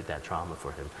to narrate that trauma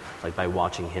for him. Like, by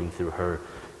watching him through her,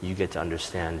 you get to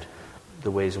understand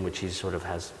the ways in which he sort of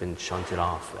has been shunted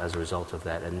off as a result of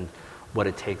that, and what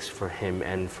it takes for him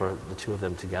and for the two of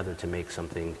them together to make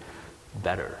something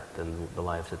better than the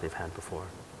lives that they've had before.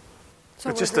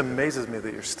 So it just amazes me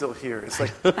that you're still here. It's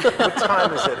like, what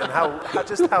time is it, and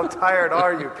how tired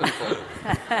are you people?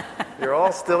 You're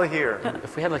all still here.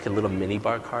 If we had like a little mini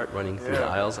bar cart running through the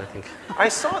aisles, I think. I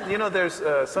saw, there's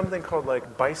something called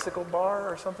like bicycle bar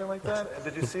or something like that.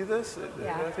 Did you see this?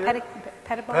 Yeah,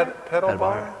 pedal bar? Pedal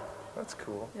bar? That's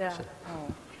cool. Yeah. Oh,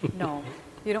 no,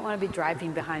 you don't want to be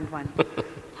driving behind one.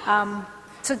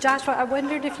 So Joshua, I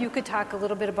wondered if you could talk a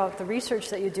little bit about the research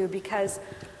that you do, because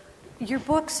your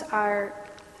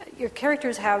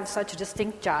characters have such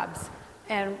distinct jobs.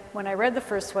 And when I read the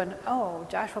first one,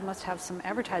 Joshua must have some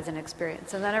advertising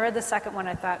experience. And then I read the second one,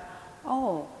 I thought,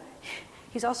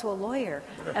 he's also a lawyer.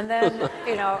 And then,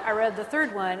 I read the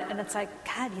third one, and it's like,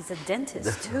 God, he's a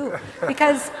dentist too.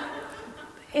 Because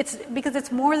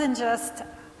it's more than just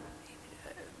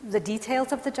the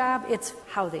details of the job, it's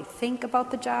how they think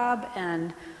about the job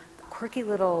and quirky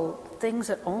little things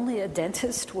that only a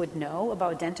dentist would know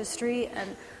about dentistry.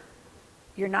 And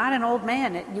you're not an old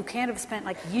man. You can't have spent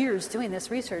like years doing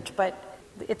this research, but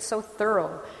it's so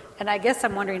thorough. And I guess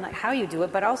I'm wondering like how you do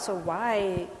it, but also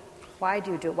why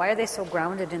do you do it? Why are they so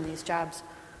grounded in these jobs?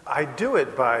 I do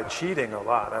it by cheating a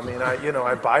lot. I mean,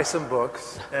 I buy some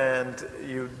books, and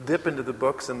you dip into the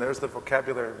books, and there's the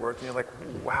vocabulary word, and you're like,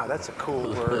 wow, that's a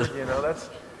cool word.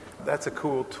 That's a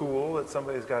cool tool that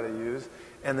somebody's got to use.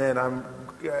 And then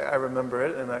I remember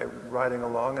it, and I'm riding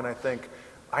along, and I think,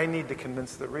 I need to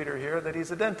convince the reader here that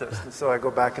he's a dentist. And so I go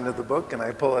back into the book, and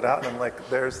I pull it out, and I'm like,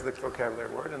 there's the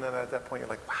vocabulary word. And then at that point, you're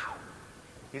like, wow,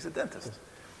 he's a dentist.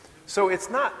 So it's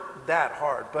not that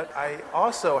hard, but I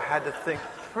also had to think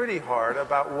pretty hard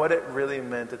about what it really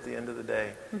meant at the end of the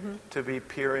day to be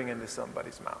peering into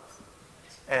somebody's mouth.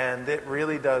 And it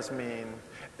really does mean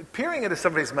peering into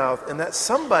somebody's mouth, and that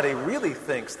somebody really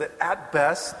thinks that at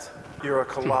best you're a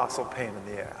colossal pain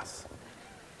in the ass.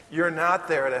 You're not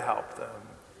there to help them.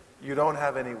 You don't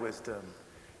have any wisdom.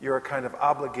 You're a kind of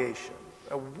obligation,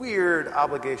 a weird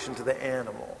obligation to the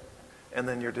animal, and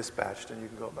then you're dispatched and you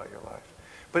can go about your life.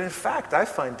 But in fact, I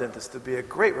find dentists to be a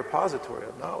great repository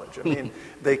of knowledge. I mean,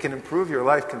 they can improve your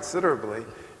life considerably,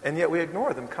 And yet we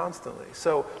ignore them constantly.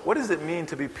 So what does it mean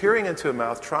to be peering into a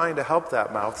mouth, trying to help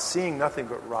that mouth, seeing nothing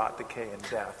but rot, decay, and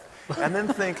death, and then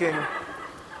thinking,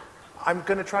 I'm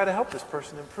going to try to help this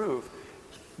person improve.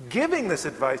 Giving this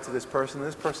advice to this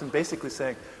person basically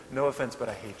saying, no offense, but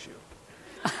I hate you.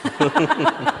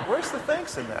 Where's the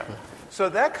thanks in that? So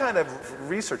that kind of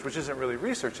research, which isn't really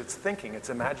research, it's thinking, it's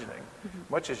imagining,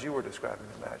 much as you were describing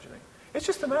imagining. It's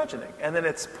just imagining, and then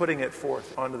it's putting it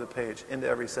forth onto the page, into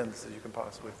every sentence that you can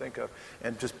possibly think of,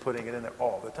 and just putting it in there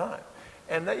all the time.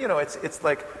 And that, it's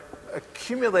like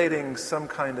accumulating some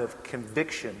kind of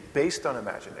conviction based on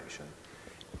imagination,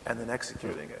 and then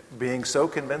executing it, being so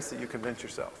convinced that you convince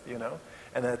yourself,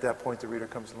 and then at that point the reader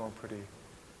comes along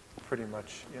pretty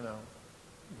much,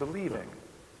 believing.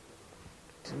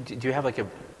 Do you have like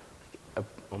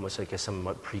almost like a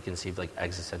somewhat preconceived like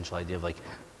existential idea of like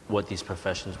what these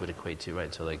professions would equate to,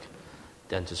 right? So like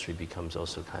dentistry becomes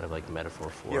also kind of like metaphor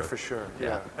for... Yeah, for sure,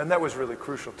 yeah. And that was really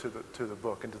crucial to the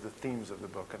book and to the themes of the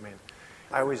book. I mean,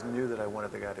 I always knew that I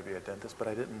wanted the guy to be a dentist, but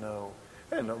I didn't know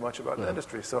much about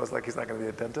dentistry. So I was like, he's not going to be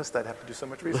a dentist. I'd have to do so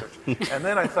much research. And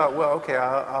then I thought, well, okay,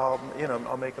 I'll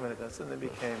make him a dentist, and it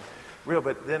became real.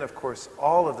 But then, of course,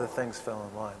 all of the things fell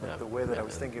in line. Like the way that I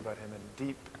was thinking about him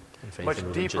in much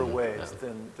deeper ways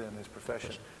than his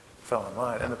profession fell in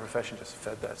line, and the profession just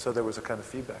fed that. So there was a kind of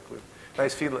feedback loop,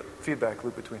 nice feedback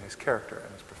loop between his character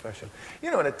and his profession.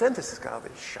 And a dentist has got all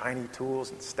these shiny tools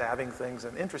and stabbing things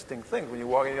and interesting things. When you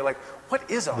walk in, you're like, what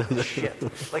is all this shit?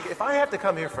 Like, if I have to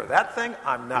come here for that thing,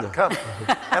 I'm not coming.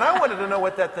 And I wanted to know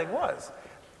what that thing was.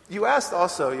 You asked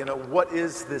also, what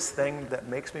is this thing that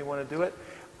makes me want to do it?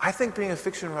 I think being a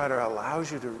fiction writer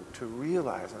allows you to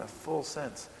realize in a full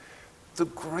sense the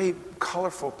great,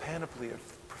 colorful panoply of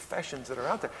professions that are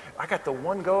out there. I got the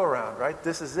one go-around, right?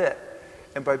 This is it.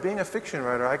 And by being a fiction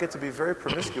writer, I get to be very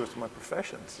promiscuous with my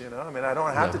professions, I mean, I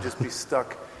don't have to just be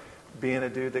stuck being a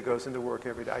dude that goes into work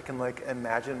every day. I can,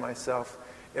 imagine myself.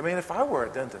 I mean, if I were a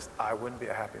dentist, I wouldn't be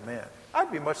a happy man.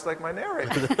 I'd be much like my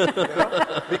narrator,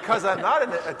 Because I'm not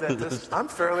a dentist, I'm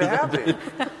fairly happy.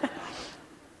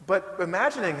 But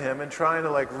imagining him and trying to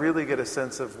really get a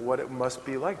sense of what it must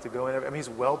be like to go in. I mean, he's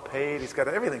well paid. He's got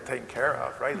everything taken care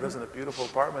of, right? He lives in a beautiful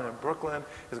apartment in Brooklyn.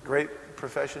 He has a great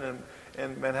profession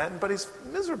in Manhattan, but he's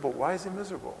miserable. Why is he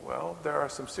miserable? Well, there are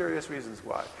some serious reasons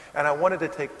why. And I wanted to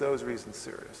take those reasons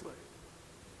seriously.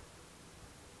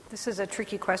 This is a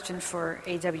tricky question for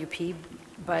AWP,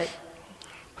 but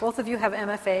both of you have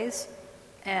MFAs,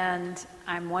 and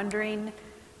I'm wondering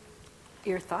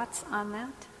your thoughts on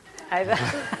that.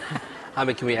 I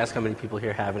mean, can we ask how many people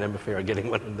here have an MFA or are getting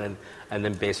one, and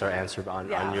then base our answer on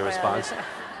your response?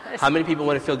 How many people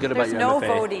want to feel good about your MFA? There's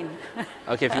no voting.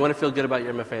 Okay, if you want to feel good about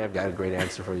your MFA, I've got a great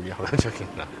answer for you. No, I'm joking.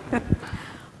 No.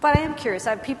 But I am curious.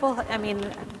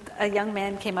 A young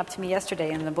man came up to me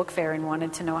yesterday in the book fair and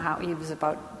wanted to know how he was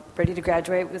about ready to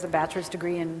graduate with a bachelor's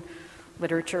degree in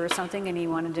literature or something, and he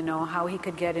wanted to know how he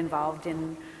could get involved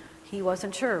in, he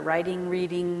wasn't sure, writing,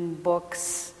 reading,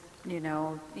 books.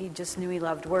 He just knew he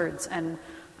loved words, and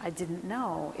I didn't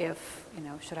know if,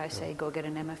 should I say go get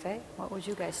an MFA? What would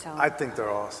you guys tell him? I think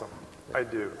they're awesome. I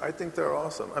do. I think they're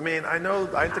awesome. I mean, I know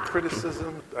I get the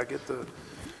criticism, I get the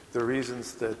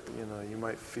reasons that, you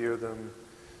might fear them,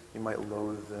 you might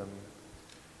loathe them.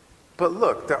 But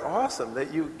look, they're awesome.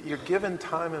 That you're given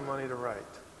time and money to write.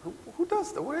 Who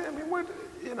does that? When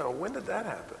did that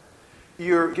happen?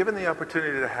 You're given the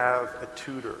opportunity to have a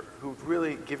tutor who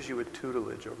really gives you a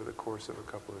tutelage over the course of a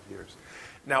couple of years.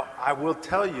 Now, I will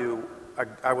tell you,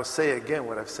 I will say again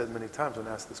what I've said many times when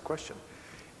asked this question.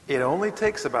 It only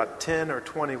takes about 10 or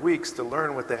 20 weeks to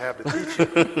learn what they have to teach you.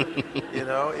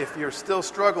 If you're still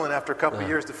struggling after a couple of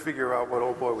years to figure out what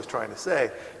old boy was trying to say,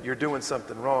 you're doing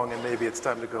something wrong, and maybe it's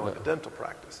time to go into dental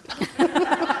practice.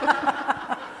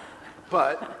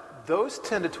 But those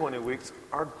 10 to 20 weeks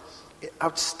are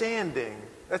outstanding.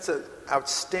 That's an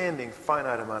outstanding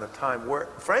finite amount of time where,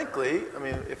 frankly, I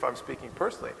mean, if I'm speaking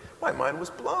personally, my mind was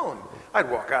blown.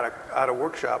 I'd walk out of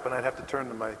workshop and I'd have to turn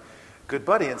to my good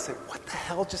buddy and say, what the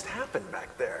hell just happened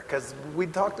back there? Because we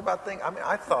talked about things. I mean,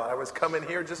 I thought I was coming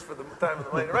here just for the time of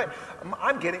the money to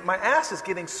write. My ass is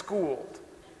getting schooled.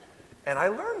 And I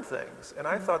learned things. And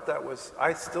I thought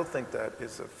I still think that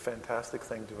is a fantastic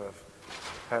thing to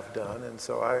have done. And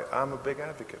so I'm a big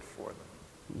advocate for them.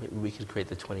 We could create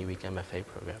the 20-week MFA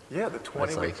program. Yeah, the 20-week.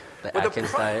 It's like the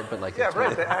Atkins diet, but like... Yeah,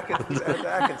 right, the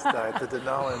Atkins diet, the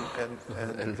Dinaw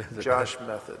and Josh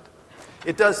method.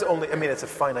 It does only, it's a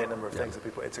finite number of things that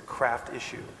people, it's a craft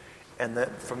issue. And then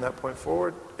from that point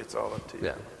forward, it's all up to you.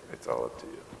 Yeah. It's all up to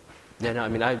you. Yeah, no,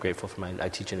 I'm grateful for I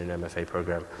teach in an MFA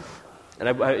program. And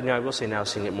I will say now,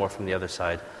 seeing it more from the other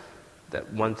side,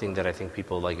 that one thing that I think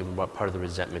people like, and what part of the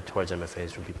resentment towards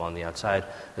MFAs from people on the outside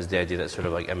is the idea that sort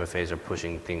of like MFAs are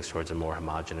pushing things towards a more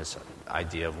homogenous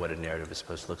idea of what a narrative is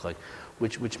supposed to look like,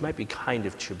 which might be kind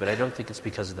of true, but I don't think it's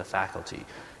because of the faculty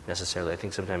necessarily. I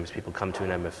think sometimes people come to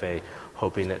an MFA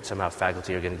hoping that somehow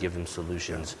faculty are going to give them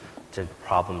solutions to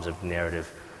problems of narrative.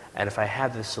 And if I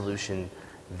had the solution,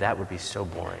 that would be so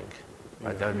boring.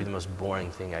 Right? That would be the most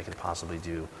boring thing I could possibly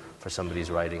do for somebody's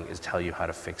writing, is tell you how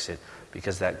to fix it,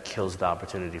 because that kills the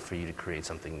opportunity for you to create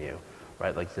something new,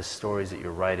 right? Like the stories that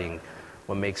you're writing,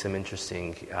 what makes them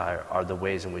interesting are the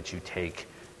ways in which you take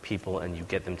people and you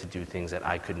get them to do things that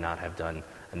I could not have done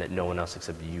and that no one else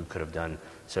except you could have done.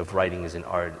 So if writing is an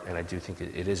art, and I do think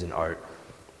it is an art,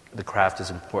 the craft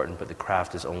is important, but the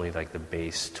craft is only like the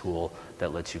base tool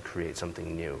that lets you create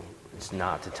something new. It's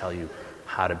not to tell you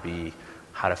how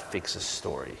to fix a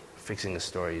story. Fixing a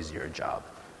story is your job.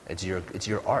 It's your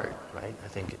art, right? I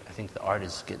think the art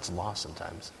gets lost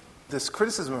sometimes. This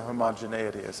criticism of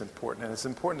homogeneity is important, and it's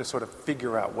important to sort of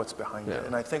figure out what's behind it.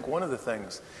 And I think one of the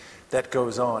things that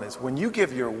goes on is when you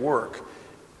give your work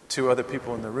to other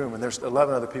people in the room, and there's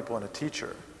 11 other people and a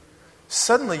teacher,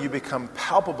 suddenly you become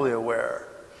palpably aware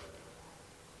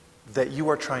that you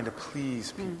are trying to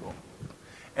please people.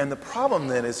 And the problem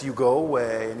then is you go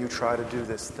away and you try to do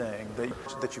this thing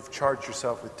that you've charged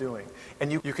yourself with doing.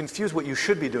 And you confuse what you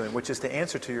should be doing, which is to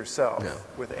answer to yourself,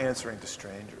 with answering to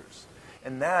strangers.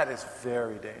 And that is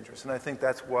very dangerous. And I think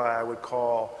that's why I would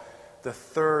call the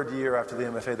third year after the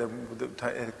MFA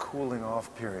the cooling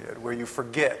off period, where you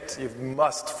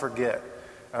must forget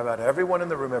about everyone in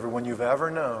the room, everyone you've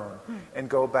ever known, and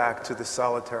go back to the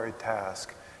solitary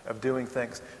task of doing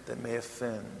things that may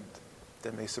offend,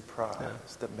 that may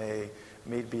surprise, that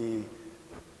may be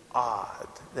odd,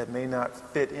 that may not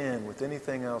fit in with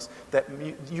anything else, that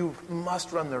you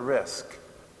must run the risk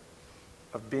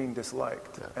of being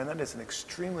disliked. And that is an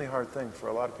extremely hard thing for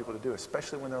a lot of people to do,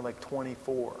 especially when they're like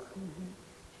 24.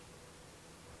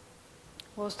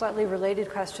 Well, a slightly related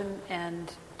question,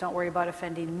 and don't worry about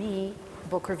offending me,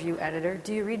 book review editor.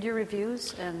 Do you read your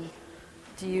reviews, and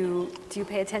do you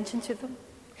pay attention to them?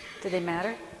 Do they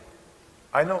matter?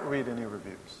 I don't read any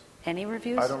reviews. Any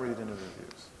reviews? I don't read any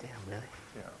reviews. Damn, really?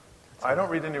 Yeah. I don't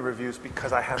read any reviews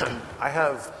because I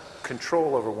have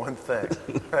control over one thing,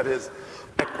 that is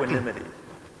equanimity.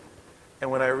 And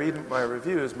when I read my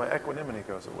reviews, my equanimity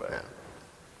goes away. Yeah.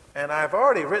 And I've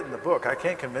already written the book. I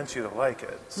can't convince you to like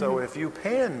it. So if you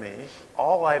pan me,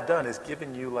 all I've done is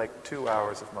given you like 2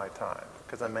 hours of my time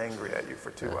because I'm angry at you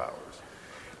for 2 hours.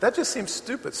 That just seems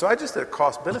stupid. So I just did a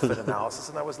cost-benefit analysis,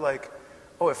 and I was like,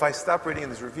 oh, if I stop reading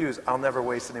these reviews, I'll never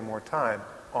waste any more time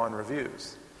on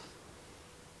reviews.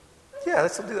 Yeah,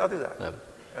 I'll do that. Yeah.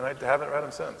 And I haven't read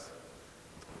them since.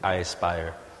 I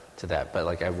aspire to that, but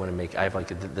like I have like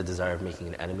the desire of making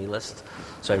an enemy list.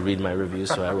 So I read my reviews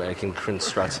so I can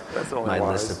construct my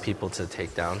list of people to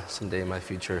take down someday in my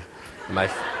future. In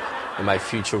my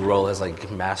future role as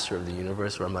like master of the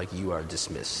universe, where I'm like, you are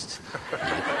dismissed.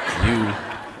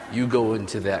 You go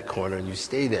into that corner and you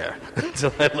stay there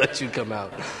until I let you come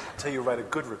out. Until you write a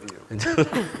good review.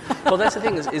 Well, that's the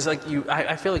thing is like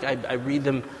I feel like I read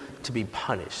them to be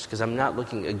punished, because I'm not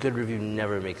looking. A good review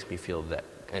never makes me feel that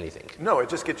anything. No, it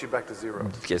just gets you back to zero.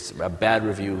 It gets a bad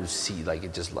review.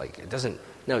 It doesn't.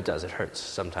 No, it does. It hurts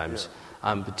sometimes.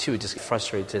 Yeah. But two, it just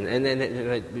frustrates,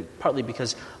 and partly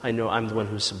because I know I'm the one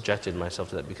who's subjected myself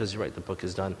to that. Because you're right, the book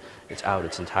is done. It's out.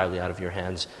 It's entirely out of your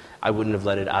hands. I wouldn't have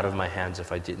let it out of my hands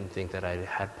if I didn't think that I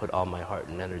had put all my heart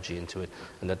and energy into it,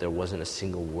 and that there wasn't a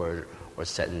single word or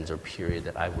sentence or period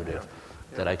that I would have.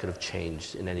 That I could have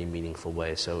changed in any meaningful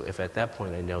way. So if at that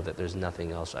point I know that there's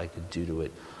nothing else I could do to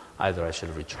it, either I should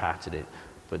have retracted it,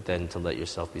 but then to let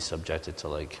yourself be subjected to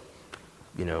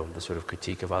the sort of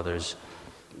critique of others,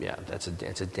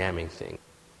 it's a damning thing.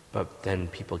 But then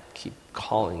people keep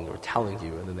calling or telling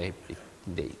you, and then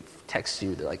they text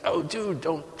you, they're like, oh dude,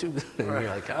 don't do this. And you're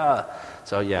like,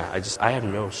 So I have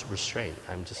no restraint.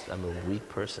 I'm a weak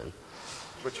person.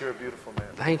 But you're a beautiful man.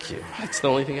 Thank you. That's the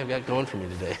only thing I've got going for me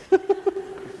today.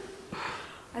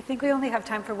 I think we only have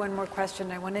time for one more question.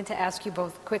 I wanted to ask you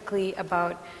both quickly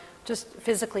about just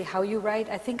physically how you write.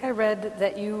 I think I read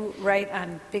that you write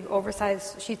on big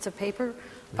oversized sheets of paper,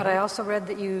 but I also read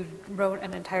that you wrote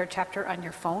an entire chapter on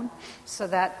your phone, so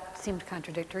that seemed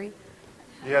contradictory.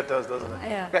 Yeah, it does, doesn't it?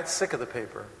 Yeah. I got sick of the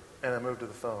paper, and I moved to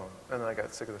the phone, and then I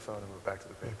got sick of the phone and moved back to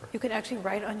the paper. You can actually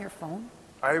write on your phone?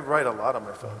 I write a lot on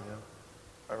my phone, yeah.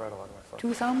 I write a lot on my phone.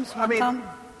 2 thumbs? One thumb?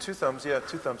 2 thumbs, yeah,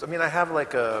 2 thumbs. I mean, I have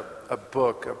like a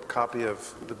book, a copy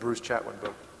of the Bruce Chatwin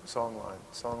book, the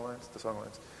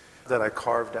songlines, that I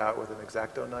carved out with an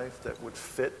X-Acto knife that would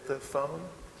fit the phone.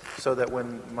 so that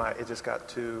when it just got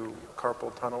too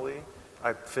carpal tunnel-y,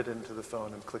 I fit it into the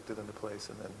phone and clicked it into place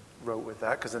and then wrote with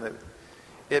that, because then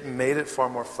it made it far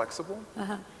more flexible.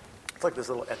 Uh-huh. It's like this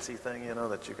little Etsy thing,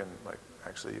 that you can like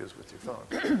actually use with your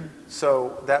phone.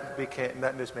 So that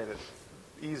just made it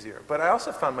easier. But I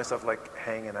also found myself like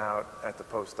hanging out at the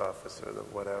post office or the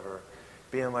whatever,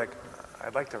 being like,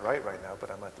 I'd like to write right now, but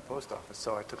I'm at the post office.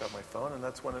 So I took out my phone, and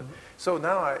that's when it. So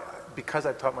now because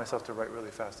I taught myself to write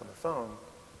really fast on the phone,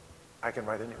 I can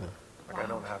write anywhere. Like Wow. I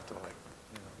don't have to like.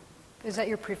 Is that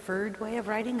your preferred way of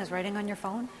writing, is writing on your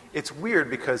phone? It's weird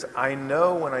because I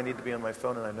know when I need to be on my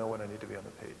phone and I know when I need to be on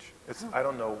the page. I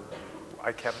don't know,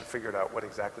 I haven't figured out what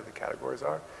exactly the categories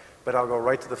are, but I'll go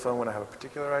right to the phone when I have a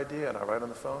particular idea and I'll write on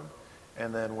the phone.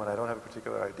 And then when I don't have a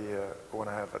particular idea, or when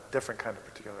I have a different kind of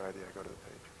particular idea, I go to the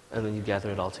page. And then you gather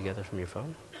it all together from your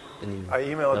phone? And I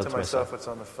email it to myself, it's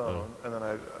on the phone, and then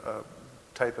I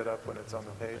type it up when it's on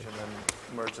the page and then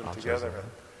merge them together.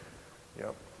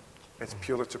 And, it's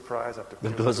Pulitzer Prize after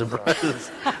Pulitzer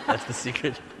Prize. That's the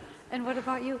secret. And what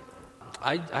about you?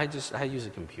 I use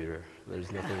a computer.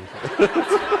 There's nothing.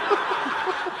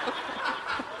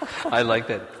 I like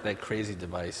that crazy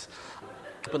device.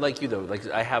 But like you though, like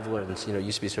I have learned, it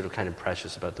used to be sort of kind of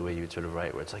precious about the way you would sort of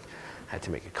write, where it's like I had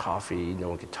to make a coffee, no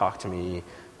one could talk to me.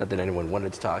 Not that anyone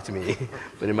wanted to talk to me,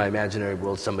 but in my imaginary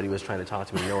world, somebody was trying to talk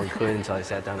to me. No one could until I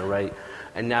sat down to write.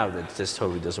 And now that just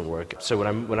totally doesn't work. So when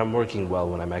I'm working well,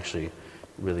 when I'm actually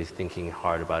really thinking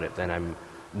hard about it, then I'm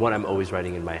always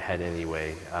writing in my head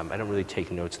anyway. I don't really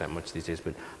take notes that much these days,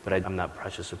 but I'm not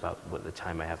precious about what the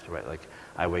time I have to write. Like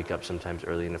I wake up sometimes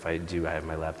early, and if I do, I have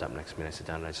my laptop next to me, and I sit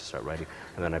down and I just start writing,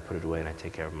 and then I put it away and I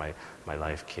take care of my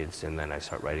life, kids, and then I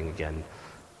start writing again.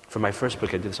 For my first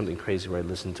book, I did something crazy where I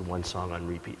listened to one song on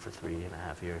repeat for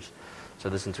 3.5 years. So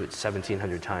I listened to it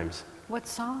 1,700 times. What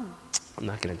song? I'm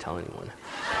not going to tell anyone.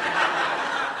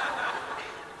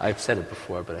 I've said it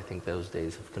before, but I think those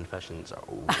days of confessions are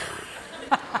over.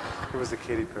 It was the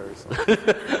Katy Perry song.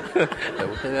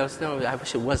 I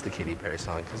wish it was the Katy Perry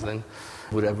song, because then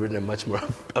I would have written a much more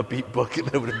upbeat book, and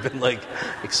it would have been like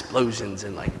explosions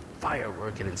and like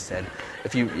firework. And instead,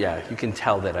 you can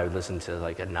tell that I would listen to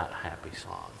like a not happy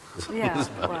song. Yeah,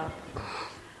 well,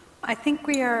 I think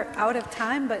we are out of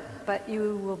time, but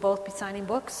you will both be signing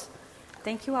books.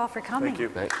 Thank you all for coming.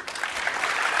 Thank you.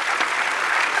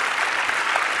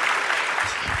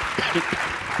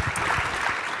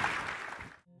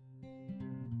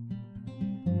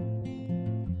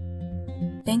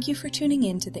 Thank you for tuning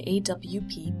in to the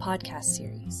AWP podcast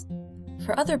series.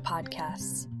 For other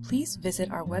podcasts, please visit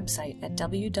our website at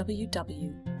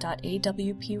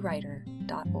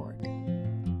www.awpwriter.org.